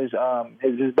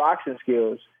boxing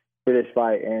skills for this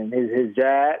fight, and his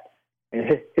jab and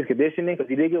his conditioning, because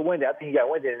he did get winded. I think he got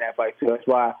winded in that fight too. That's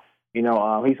why he's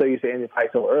so used to ending the fight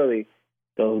so early.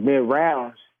 Those mid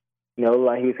rounds,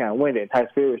 like he was kind of winded. Tyson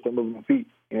Fury was still moving his feet,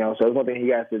 so it's one thing he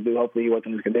has to do. Hopefully he worked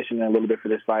on his conditioning a little bit for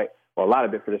this fight, or a lot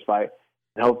of it for this fight.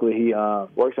 And hopefully he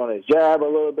works on his jab a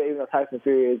little bit, even though Tyson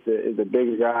Fury is a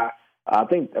bigger guy. I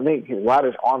think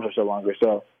Wilder's arms are still longer,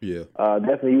 so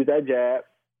definitely use that jab,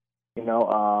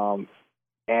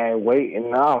 and wait.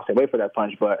 And I don't say wait for that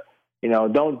punch, but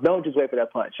don't just wait for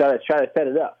that punch. Try to set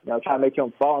it up. Try to make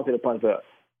him fall into the punch, but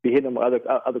be hitting him with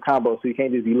other combos. So you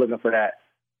can't just be looking for that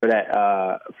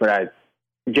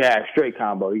jab straight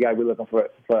combo. You gotta be looking for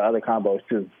other combos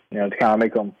too, to kind of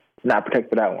make him not protect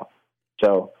for that one.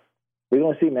 So we're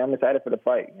gonna see, man. I'm excited for the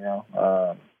fight.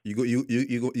 You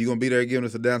gonna be there giving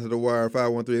us a Down to the Wire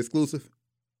 513 exclusive?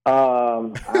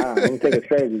 I'm gonna take it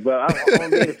crazy, but I'm gonna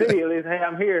be in the city at least. Hey,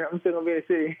 I'm here. I'm still gonna be in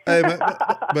the city. Hey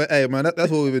man,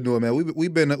 that's what we've been doing, man.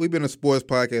 We've been a sports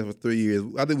podcast for 3 years.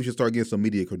 I think we should start getting some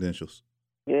media credentials.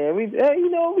 Yeah, we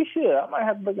should. I might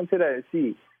have to look into that and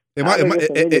see. It might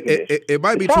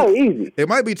be easy. It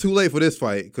might be too late for this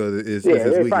fight because it's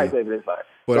probably late for this fight.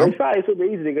 But it's probably super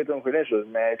easy to get them credentials,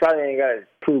 man. It probably ain't got to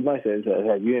prove much.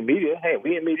 You in media? Hey,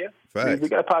 we in media. Facts. We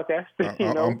got a podcast.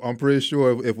 I'm pretty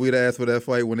sure if we'd asked for that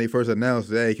fight when they first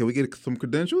announced it, hey, can we get some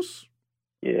credentials?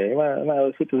 Yeah, you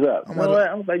might switch this up. I'm going to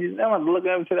look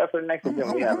into that for the next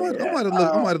event we have.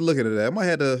 I might look into that. I might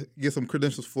have to get some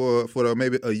credentials for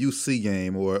maybe a UC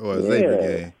game or a Xavier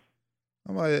game.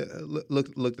 I might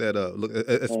look that up. We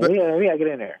gotta get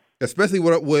in there. Especially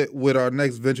with our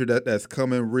next venture that's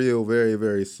coming real very,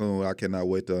 very soon. I cannot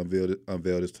wait to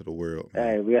unveil this to the world. Man.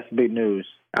 Hey, we got some big news.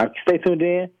 Stay tuned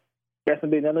in. Got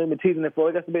some big. I know we've been teasing it for.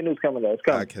 We got some big news coming though. It's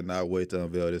coming. I cannot wait to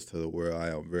unveil this to the world. I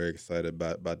am very excited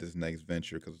about this next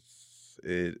venture because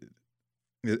I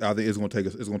think it's gonna take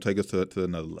us. It's gonna take us to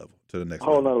another level, to the next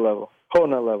whole nother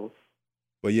level.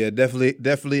 But yeah,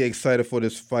 definitely excited for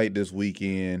this fight this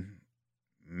weekend.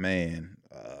 Man,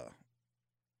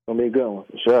 gonna be a good one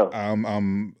for sure.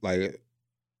 I'm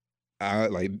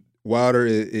Wilder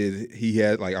is he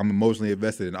has I'm emotionally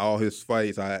invested in all his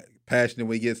fights. I passionate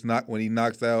when he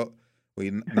knocks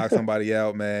somebody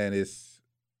out. Man, it's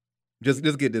just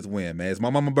get this win, man. It's my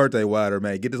mama's birthday, Wilder.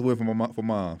 Man, get this win for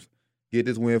moms. Get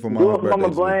this win for Mama's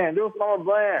birthday. Do it for Mama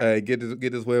Bland. Hey, get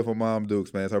this win for Mom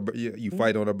Dukes, man. So you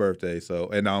fight on her birthday, so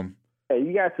Hey,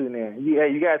 you got to now.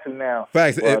 You got to now.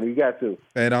 Facts. You got to.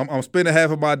 And I'm spending half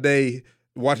of my day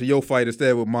watching your fight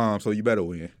instead with Mom, so you better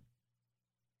win.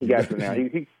 He got to now.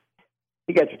 He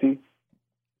got you, T.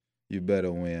 You better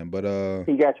win, but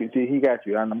he got you, T. He got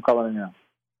you. I'm calling it now.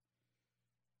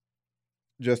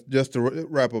 Just to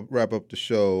wrap up the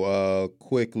show,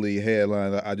 quickly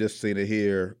headline. I just seen it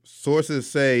here.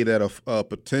 Sources say that a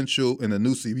potential in the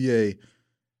new CBA.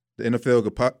 The NFL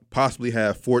could possibly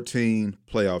have 14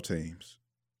 playoff teams.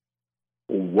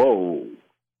 Whoa.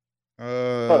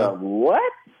 Hold up,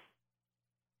 what?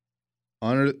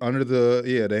 Under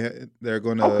the they're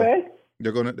gonna Okay.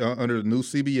 under the new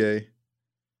CBA.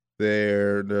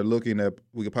 They're looking at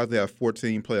we could possibly have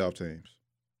 14 playoff teams.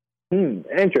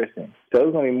 Interesting. So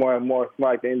it's gonna be more and more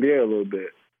like the NBA a little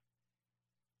bit.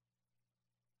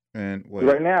 And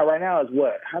right now is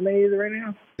what? How many is it right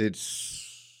now? It's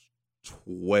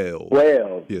 12.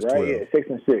 12. Yes, right? 12. Yeah, 6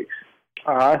 and 6.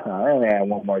 Oh, that's not. I only have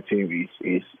one more team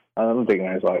each. I'm thinking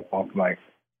it's like from like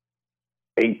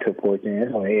 8 to 14.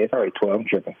 It's already 12. I'm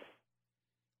tripping.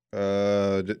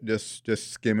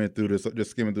 Just skimming through this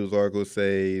article,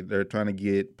 say they're trying to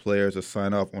get players to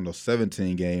sign off on the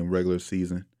 17-game regular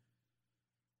season.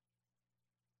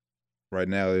 Right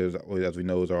now, as we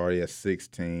know, is already at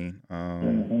 16.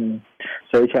 So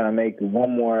they're trying to make one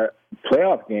more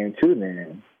playoff game too.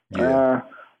 Then, yeah.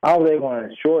 How are they going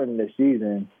to shorten the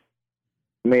season?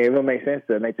 I mean, it would make sense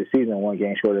to make the season one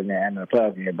game shorter than the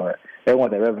playoff game, but they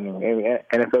want that revenue.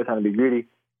 NFL trying to be greedy.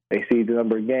 They see the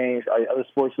number of games other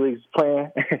sports leagues playing,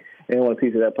 and they want a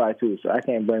piece of that pie too. So I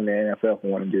can't blame the NFL for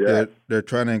wanting to do that. They're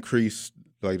trying to increase,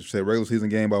 like you said, regular season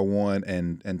game by one,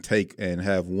 and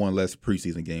have one less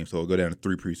preseason game, so it'll go down to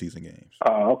 3 preseason games.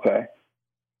 Oh, okay.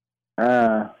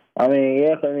 And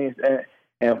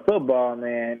football,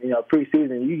 man,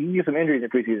 preseason, you get some injuries in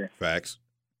preseason. Facts.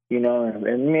 And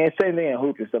it's same thing in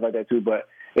hoops and stuff like that too, but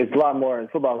it's a lot more,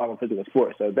 football is a lot more physical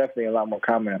sport, so definitely a lot more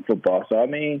common in football. So, I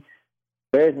mean,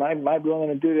 players might be willing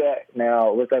to do that.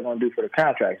 Now, what's that going to do for the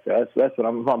contracts? That's what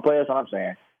I'm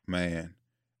saying. Man.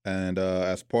 And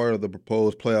as part of the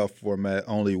proposed playoff format,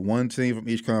 only one team from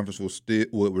each conference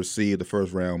will receive the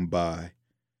first round bye.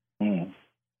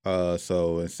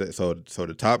 So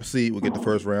the top seed will get the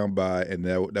first round bye, and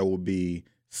that will be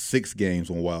 6 games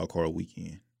on Wild Card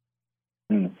Weekend.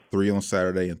 3 on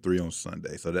Saturday and 3 on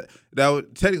Sunday. So that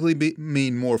would technically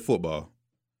mean more football,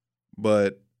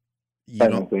 but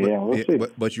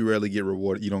but you rarely get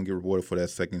rewarded. You don't get rewarded for that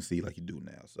second seed like you do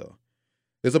now. So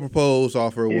it's a proposed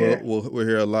offer. Yeah. We'll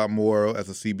hear a lot more as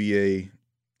the CBA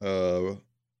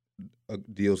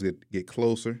deals get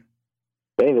closer.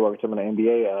 They need to work with some of the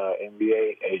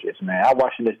NBA agents, man. I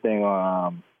watched this thing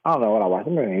on I don't know what I watched.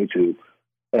 I'm on YouTube.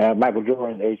 Michael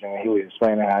Jordan's agent, he was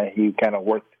explaining how he kind of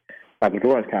worked Michael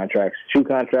Jordan's contracts, shoe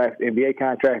contracts, NBA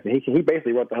contracts, and he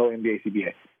basically wrote the whole NBA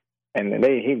CBA. And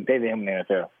they did him in the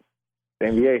NFL. The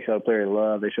NBA showed players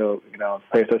love. They showed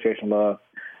player association love.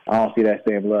 I don't see that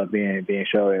same love being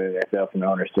shown in the NFL from the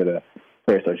owners to the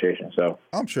player association. So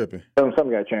I'm tripping.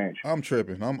 Something got to change. I'm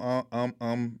tripping.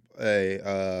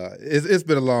 It's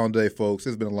been a long day, folks.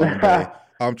 It's been a long day.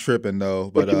 I'm tripping though.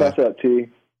 But what you mess up,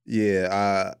 T?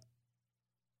 Yeah,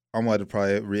 I'm going to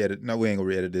probably re-edit. No, we ain't gonna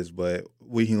re-edit this, but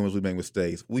we humans, we make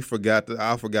mistakes. I forgot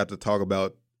to talk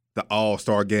about the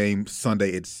All-Star game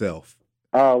Sunday itself.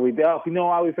 Oh, you know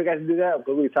why we forgot to do that?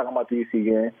 Because we were talking about the UC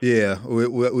game. Yeah, we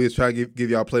was trying to give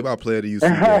y'all play-by-play of the UC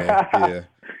game. Yeah,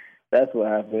 that's what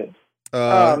happened.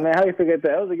 Oh man, how you forget that?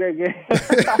 That was a great game.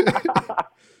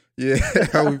 Yeah,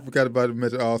 we forgot about to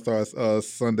mention All-Stars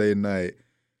Sunday night.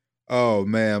 Oh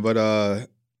man, but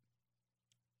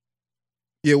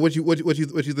yeah, what you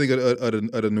think of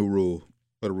the new rule,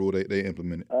 or the rule they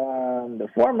implemented? The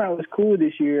format was cool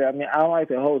this year. I mean, I don't like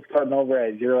the whole starting over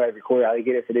at 0 every quarter. I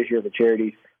get it for this year for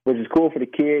charities, which is cool for the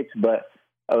kids, but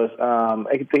it was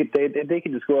they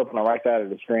can just go up on the right side of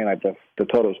the screen, like the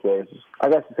total scores. I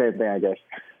guess the same thing, I guess.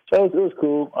 So it was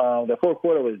cool. The fourth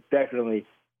quarter was definitely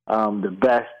the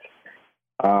best.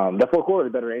 The fourth quarter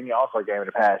is better than any All-Star game in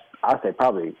the past. I'd say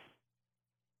probably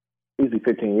easily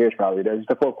 15 years. Probably there's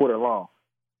the fourth quarter long.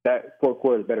 That fourth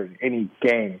quarter is better than any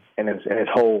game in its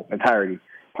whole entirety.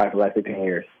 Probably for the last 15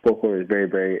 years. Fourth quarter is very,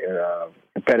 very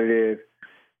competitive.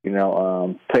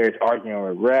 Players arguing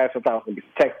with refs. Sometimes we get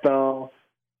text on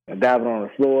and diving on the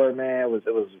floor. Man, it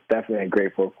was definitely a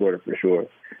great fourth quarter for sure.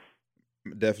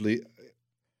 Definitely,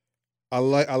 I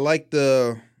like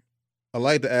the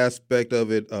aspect of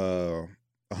it.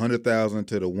 $100,000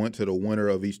 to the winner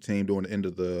of each team during the end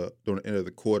of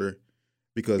the quarter.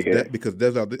 Because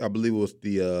that's I believe it was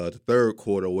the third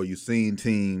quarter where you seen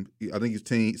team. I think you've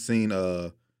seen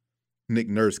Nick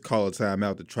Nurse call a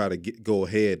timeout to try to go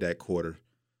ahead that quarter.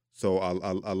 So I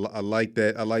like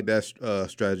that. I like that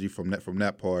strategy from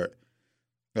that part.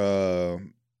 The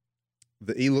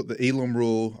Elam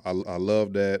rule, I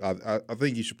love that. I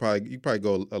think you probably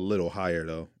go a little higher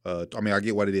though. I mean, I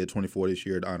get why they did 24 this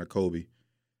year to honor Kobe.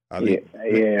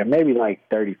 Maybe like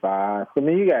 35. I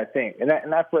mean, you gotta think. In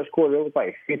that first quarter, it was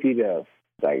like 60 to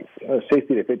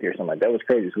 50 or something like that. It was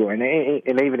crazy scoring.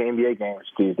 And even the NBA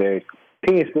games these days,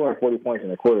 teams scoring 40 points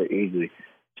in a quarter easily.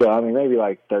 So I mean, maybe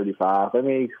like 35. I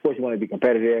mean, of course, you want to be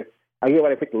competitive. I get why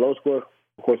they picked the low score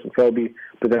of course, with Kobe,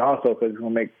 but then also because it's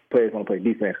going to make players want to play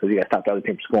defense because you got to stop the other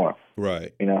team from scoring.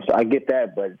 Right. You know, so I get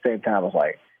that, but at the same time, it's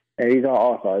like, hey, he's on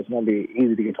All-Star. It's going to be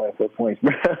easy to get 24 points.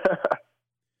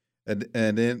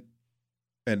 and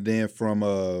then from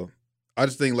I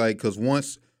just think like because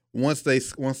once they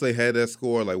had that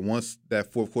score, like once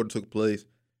that fourth quarter took place,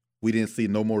 we didn't see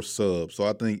no more subs. So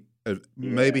I think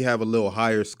maybe have a little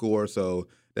higher score so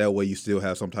that way you still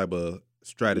have some type of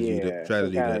strategy to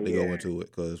go into it.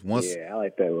 Because once I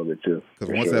like that a little bit too.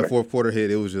 Because once that fourth quarter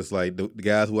hit, it was just like the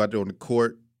guys who out there on the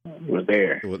court was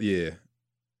there.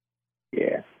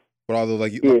 Yeah. But although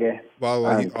like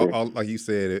you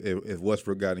said, if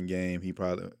Westbrook got in game, he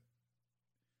probably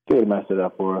messed it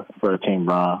up for Team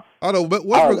Brown. Although, but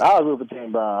Westbrook, I was rooting for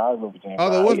Team Brown.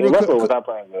 Although Westbrook was not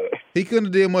playing good. He couldn't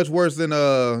have did much worse than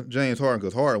James Harden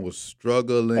because Harden was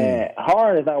struggling. And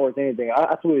Harden is not worth anything.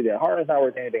 I told you that Harden is not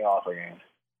worth anything in All-Star games.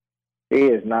 He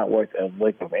is not worth a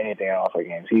lick of anything in All-Star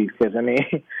games. Because in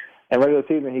regular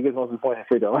season he gets most of the points in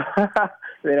free throw.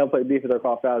 They don't play defense or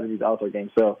call fouls in these All-Star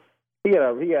games. So he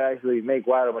got actually make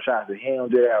wide open shots. He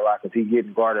don't do that a lot because he's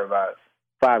getting guarded about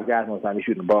 5 guys most of the time he's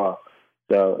shooting the ball.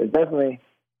 So it's definitely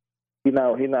he's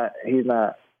not.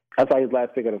 That's why he's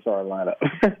last pick of the starting lineup.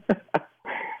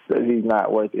 So he's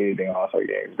not worth anything in All-Star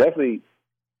games. Definitely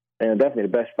the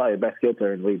best, probably the best skill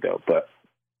player in the league though. But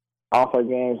All-Star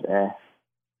games, they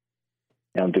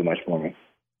don't do much for me.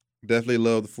 Definitely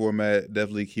love the format.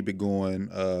 Definitely keep it going.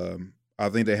 I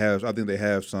think they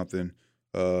have something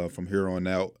from here on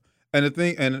out. And the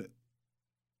thing,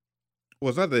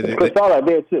 was not that Chris Paul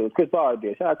did too. Chris Paul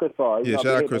did. Shout out Chris Paul. Shout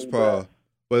out Chris Paul.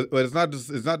 But it's not just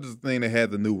the thing that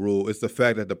had the new rule. It's the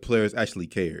fact that the players actually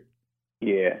cared.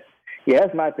 Yeah,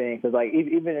 that's my thing. Because like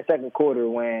even in the second quarter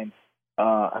when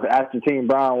after Team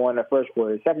Brown won the first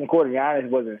quarter, second quarter Giannis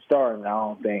wasn't starting. I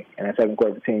don't think in the second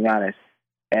quarter for Team Giannis.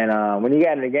 And when he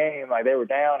got in the game, like they were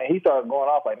down, and he started going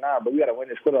off like, nah, but we got to win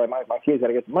this quarter. Like my kids got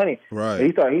to get some money. Right.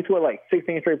 And he scored like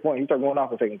 16 straight points. He started going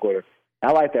off in the second quarter.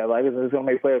 I like that. Like it's going to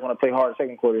make players want to play hard in the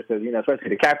second quarter because especially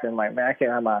the captain. Like man, I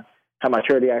can't have my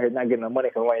charity out here not getting no money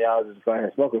because one of y'all is just going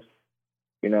ahead and smoke us.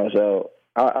 So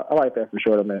I like that for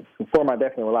sure. I mean, the format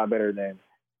definitely a lot better than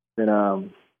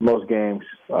most games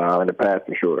in the past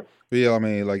for sure. Yeah, I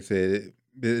mean, like I said,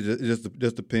 it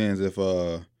just depends if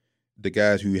the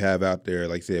guys who you have out there,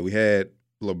 like I said, we had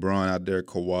LeBron out there,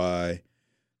 Kawhi,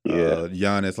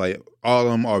 Giannis, like all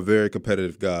of them are very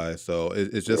competitive guys. So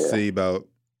it's just see about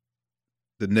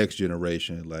the next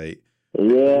generation, like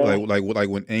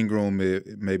when Ingram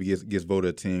maybe gets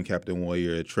voted team captain one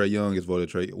year, Trae Young is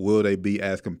voted will they be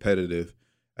as competitive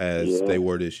as they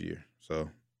were this year? So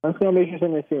that's gonna be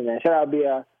interesting to see, man. Shout out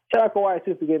Kawhi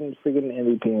too for getting the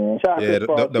MVP, man. Shout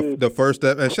out the first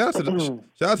step, and shout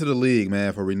out to the league,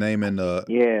 man, for renaming the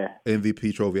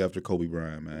MVP trophy after Kobe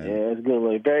Bryant, man. Yeah, it's good.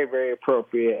 Really, very very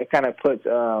appropriate. It kind of puts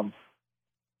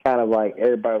kind of like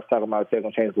everybody was talking about they're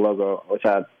going to change the logo, which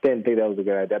I didn't think that was a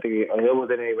good idea. I think it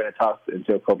wasn't even a toss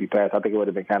until Kobe passed. I think it would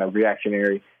have been kind of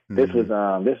reactionary. Mm-hmm. This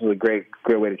was a great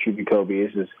way to tribute Kobe.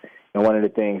 This is one of the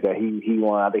things that he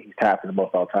won. I think he's tied for the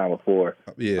most all time before.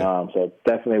 Yeah. So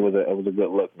definitely it was a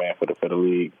good look, man, for the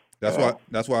league.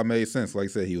 That's why it made sense. Like I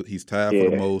said, he's tied for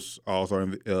the most All-Star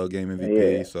game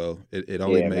MVP. Yeah. So it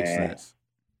only makes sense.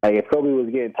 Like if Kobe was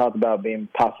getting talked about being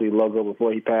possibly logo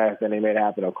before he passed, then they made it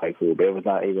happen. Okay, cool. But it was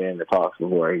not even in the talks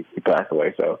before he passed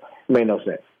away, so it made no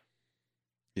sense.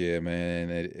 Yeah, man,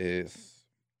 it is,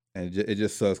 and it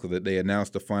just sucks because they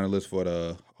announced the finalists for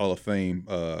the Hall of Fame.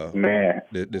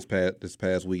 This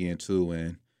past weekend too,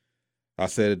 and I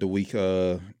said it the week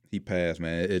he passed.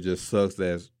 Man, it just sucks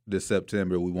that this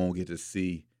September we won't get to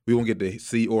see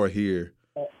or hear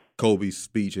Kobe's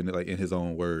speech in his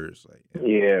own words.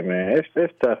 Yeah, man,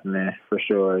 it's tough, man, for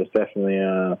sure. It's definitely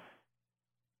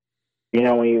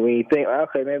when you think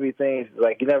maybe things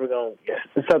like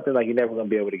it's something like you're never gonna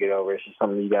be able to get over. It's just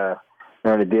something you gotta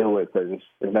learn to deal with because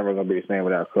it's never gonna be the same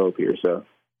without Kobe here. So.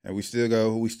 And we still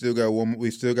got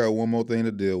one more thing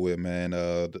to deal with, man.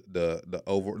 The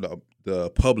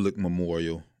public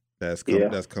memorial that's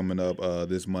coming up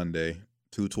this Monday,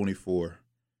 2/24.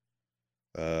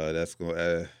 That's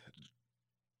going.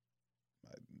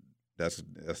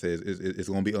 It's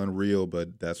going to be unreal,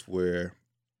 but that's where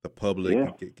the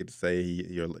public get to say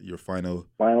your final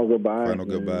goodbyes. Final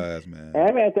goodbyes, man. And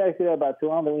I mean, to ask you that about too.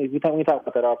 I don't think we talk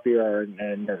about that off here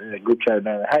in the group chat.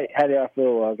 How do y'all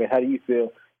feel? How do you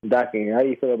feel, Docking? How do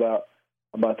you feel about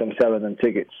them selling them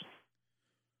tickets?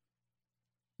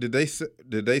 Did they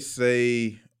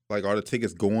say like are the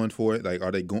tickets going for it? Like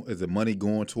is the money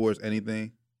going towards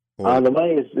anything? The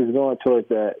money is going towards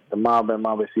the Mamba and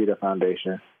Mamba Cedar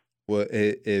Foundation. Well,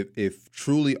 if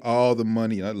truly all the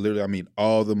money, literally, I mean,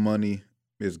 all the money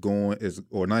or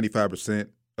 95%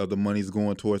 of the money is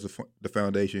going towards the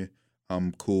foundation,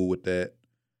 I'm cool with that.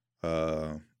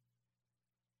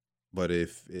 But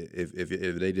if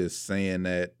they just saying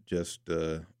that just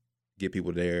get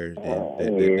people there, then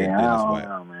it's whack. I don't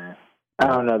know, man. I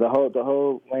don't know. The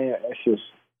whole man. It's just.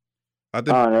 I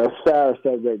think. I don't know. It's a sour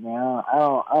subject, man. I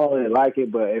don't really like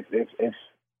it, but if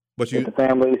the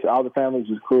families, all the families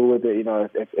is cool with it,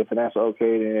 if that's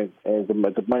okay, then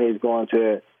the money is going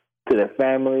to the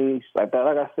families, like that.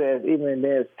 Like I said, even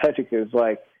then, it's touching because,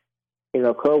 like,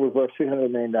 Cole was worth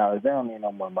 $600 million. They don't need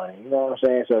no more money. You know what I'm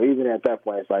saying? So even at that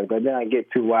point, it's like, but then I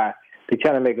get to why they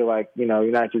trying to make it like,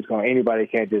 you're not just going, anybody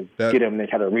can't just get them and then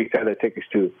try to resell their tickets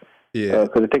too. Yeah.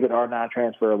 Because the tickets are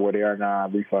non-transferable. They are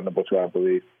non-refundable too, I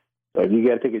believe. So if you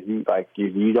get a ticket, you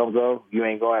don't go, you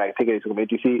ain't going, like, ticket is going to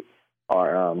make you seat,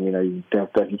 or, you can't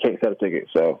sell a ticket.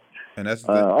 So, and that's it's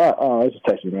a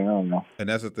touchy, man. I don't know. And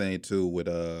that's the thing, too, with,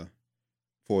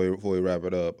 before we wrap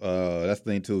it up, that's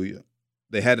the thing, too,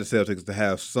 they had to sell tickets to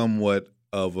have somewhat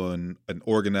of an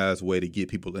organized way to get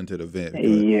people into the event.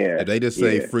 Yeah. If they just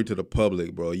say free to the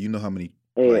public, bro, you know how many.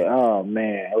 Yeah, like, oh,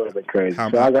 man, it would have been crazy. How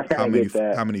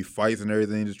many fights and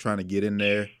everything just trying to get in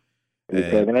there.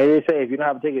 Because and they did say, if you don't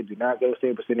have a ticket, do not go to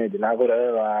Staples Center, do not go to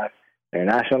airline. They're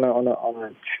not showing on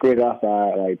the street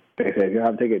outside. Like, they said, if you don't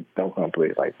have a ticket, don't come,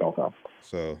 please. Like, don't come.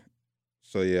 So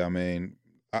yeah, I mean,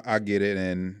 I get it,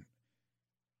 and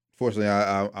fortunately,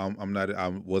 I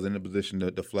wasn't in a position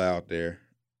to fly out there,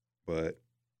 but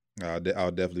I'll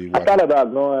definitely watch. I thought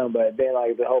about going, but then,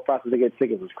 like, the whole process to get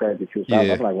tickets was crazy too. So I'm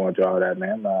not going to do all that,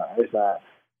 man. It's not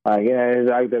like, it's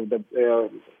like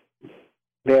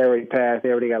they already passed. They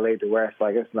already got laid to rest.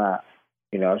 Like, it's not,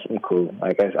 it's cool.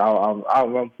 Like, I'll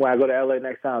when I go to LA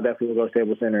next time, I'll definitely go to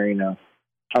Staples Center. I'm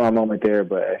a moment there,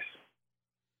 but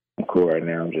I'm cool right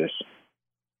now. I'm just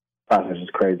process is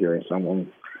crazy, right? So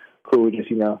I'm cool, just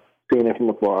seeing it from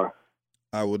afar.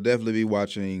 I will definitely be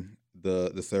watching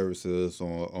the services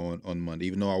on Monday,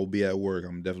 even though I will be at work.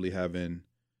 I'm definitely having.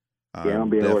 I'll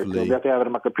be at work. I'm definitely having it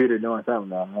on my computer doing something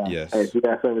now. Yes. Hey, if you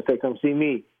got something to say, come see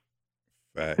me.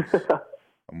 Facts.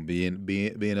 I'm being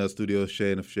in a studio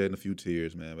shedding a few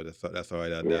tears, man. But that's all right.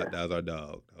 That was our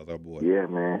dog. That was our boy. Yeah,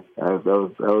 man. That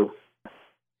was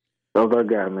our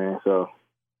guy, man. So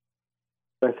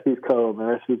rest in peace, Cole, man.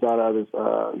 Rest in peace, all the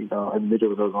others.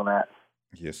 Individuals on that.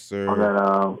 Yes, sir. On that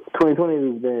 2020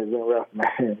 has been rough,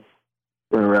 man.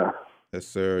 Been rough. Yes,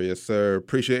 sir. Yes, sir.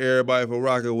 Appreciate everybody for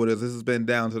rocking with us. This has been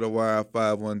Down to the Wire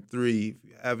 513.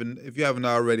 If you haven't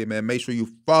already, man, make sure you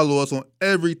follow us on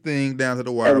everything Down to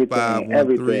the Wire 513.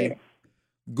 Everything.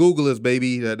 Google us,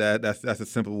 baby. That's a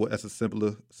simple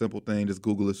thing. Just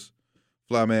Google us.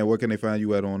 Fly Man, where can they find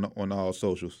you at on all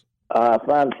socials?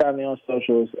 Find me on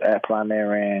socials at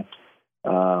FlyManRand.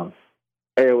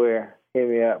 Everywhere. Hit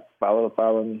me up.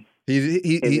 Follow me.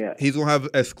 He's gonna have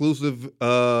exclusive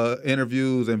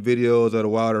interviews and videos of the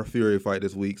Wilder Fury fight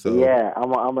this week. So yeah,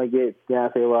 I'm gonna get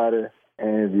Deontay Wilder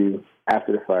interview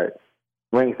after the fight,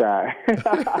 ringside.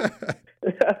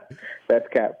 That's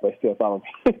cap, but still follow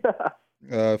me.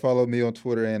 Follow me on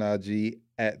Twitter and IG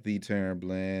at the Tarren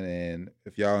Bland. And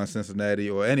if y'all in Cincinnati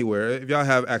or anywhere, if y'all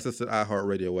have access to the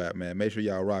iHeartRadio app, man, make sure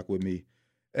y'all rock with me.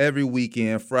 Every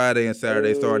weekend, Friday and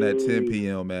Saturday, starting at 10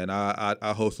 p.m., man,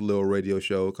 I host a little radio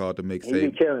show called The Mixtape. You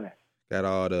be killing it. Got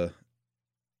all the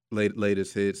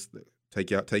latest hits. Take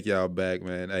y'all back,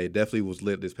 man. Hey, definitely was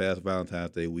lit this past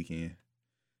Valentine's Day weekend.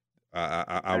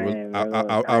 I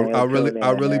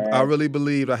really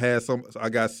believed I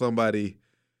got somebody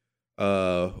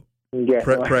pregnant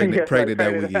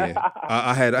that weekend.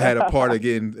 I had a part of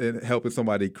helping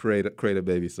somebody create a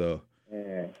baby. So.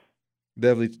 Yeah.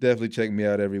 Definitely check me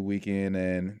out every weekend,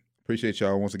 and appreciate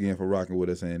y'all once again for rocking with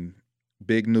us. And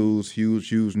big news,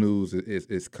 huge news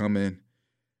is coming.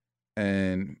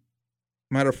 And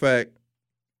matter of fact,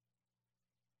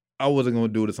 I wasn't gonna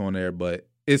do this on air, but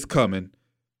it's coming.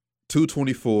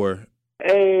 2/24.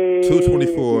 Hey.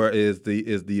 2/24 is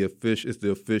the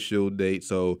official date.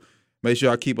 So make sure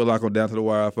y'all keep a lock on Down to the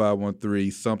Wire 513.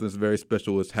 Something very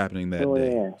special is happening that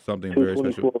day. Yeah. Something very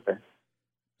special.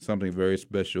 Something very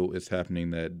special is happening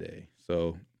that day.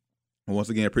 So, once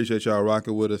again, appreciate y'all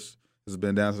rocking with us. This has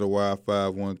been Down to the Wire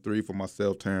 513 for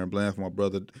myself, Tarren Bland, for my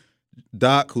brother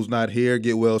Doc, who's not here.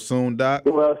 Get well soon, Doc.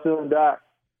 Get well soon, Doc.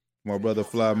 My brother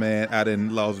Fly Man out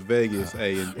in Las Vegas.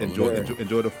 Hey, enjoy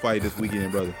the fight this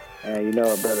weekend, brother. Hey, you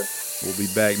know it, brother. We'll be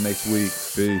back next week.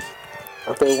 Peace.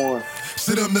 I'll stay warm.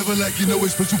 Sit up, never like you know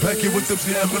it's special packet with tips,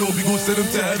 yeah, but we gon' send them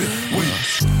to heaven. Wait.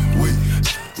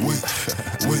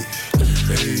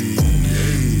 Hey,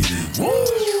 woo!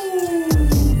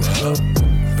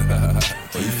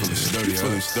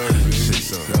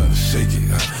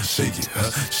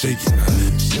 shake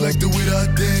it. She like the way that I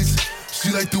dance.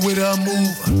 She like the way that I move.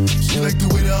 She like the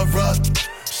way that I rock.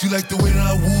 She like the way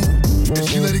that I woo. And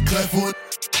she let it clap for it.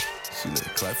 She let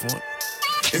it clap for it.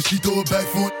 And she throw it back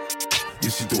for it.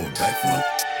 Yeah, she throw it back for it.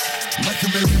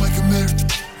 Michael Mary.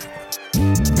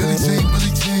 Billie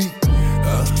Jean.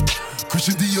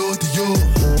 Christian Dior.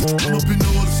 I'm up in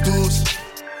all the stores.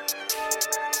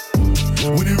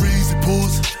 When it rains, it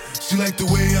pours. She like the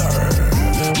way I heard.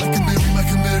 Michael Mary.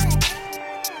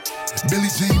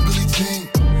 Billie Jean.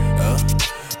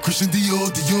 Christian Dior.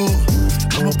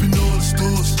 I'm up in all the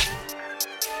stores.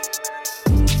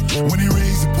 When it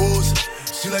rains, it pours.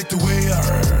 She like the way I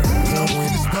heard. When I walk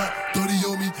in the spot, 30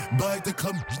 on me. Buy it to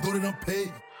come, know that I'm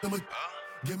paid.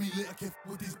 Get me lit, I can't f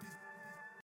with these.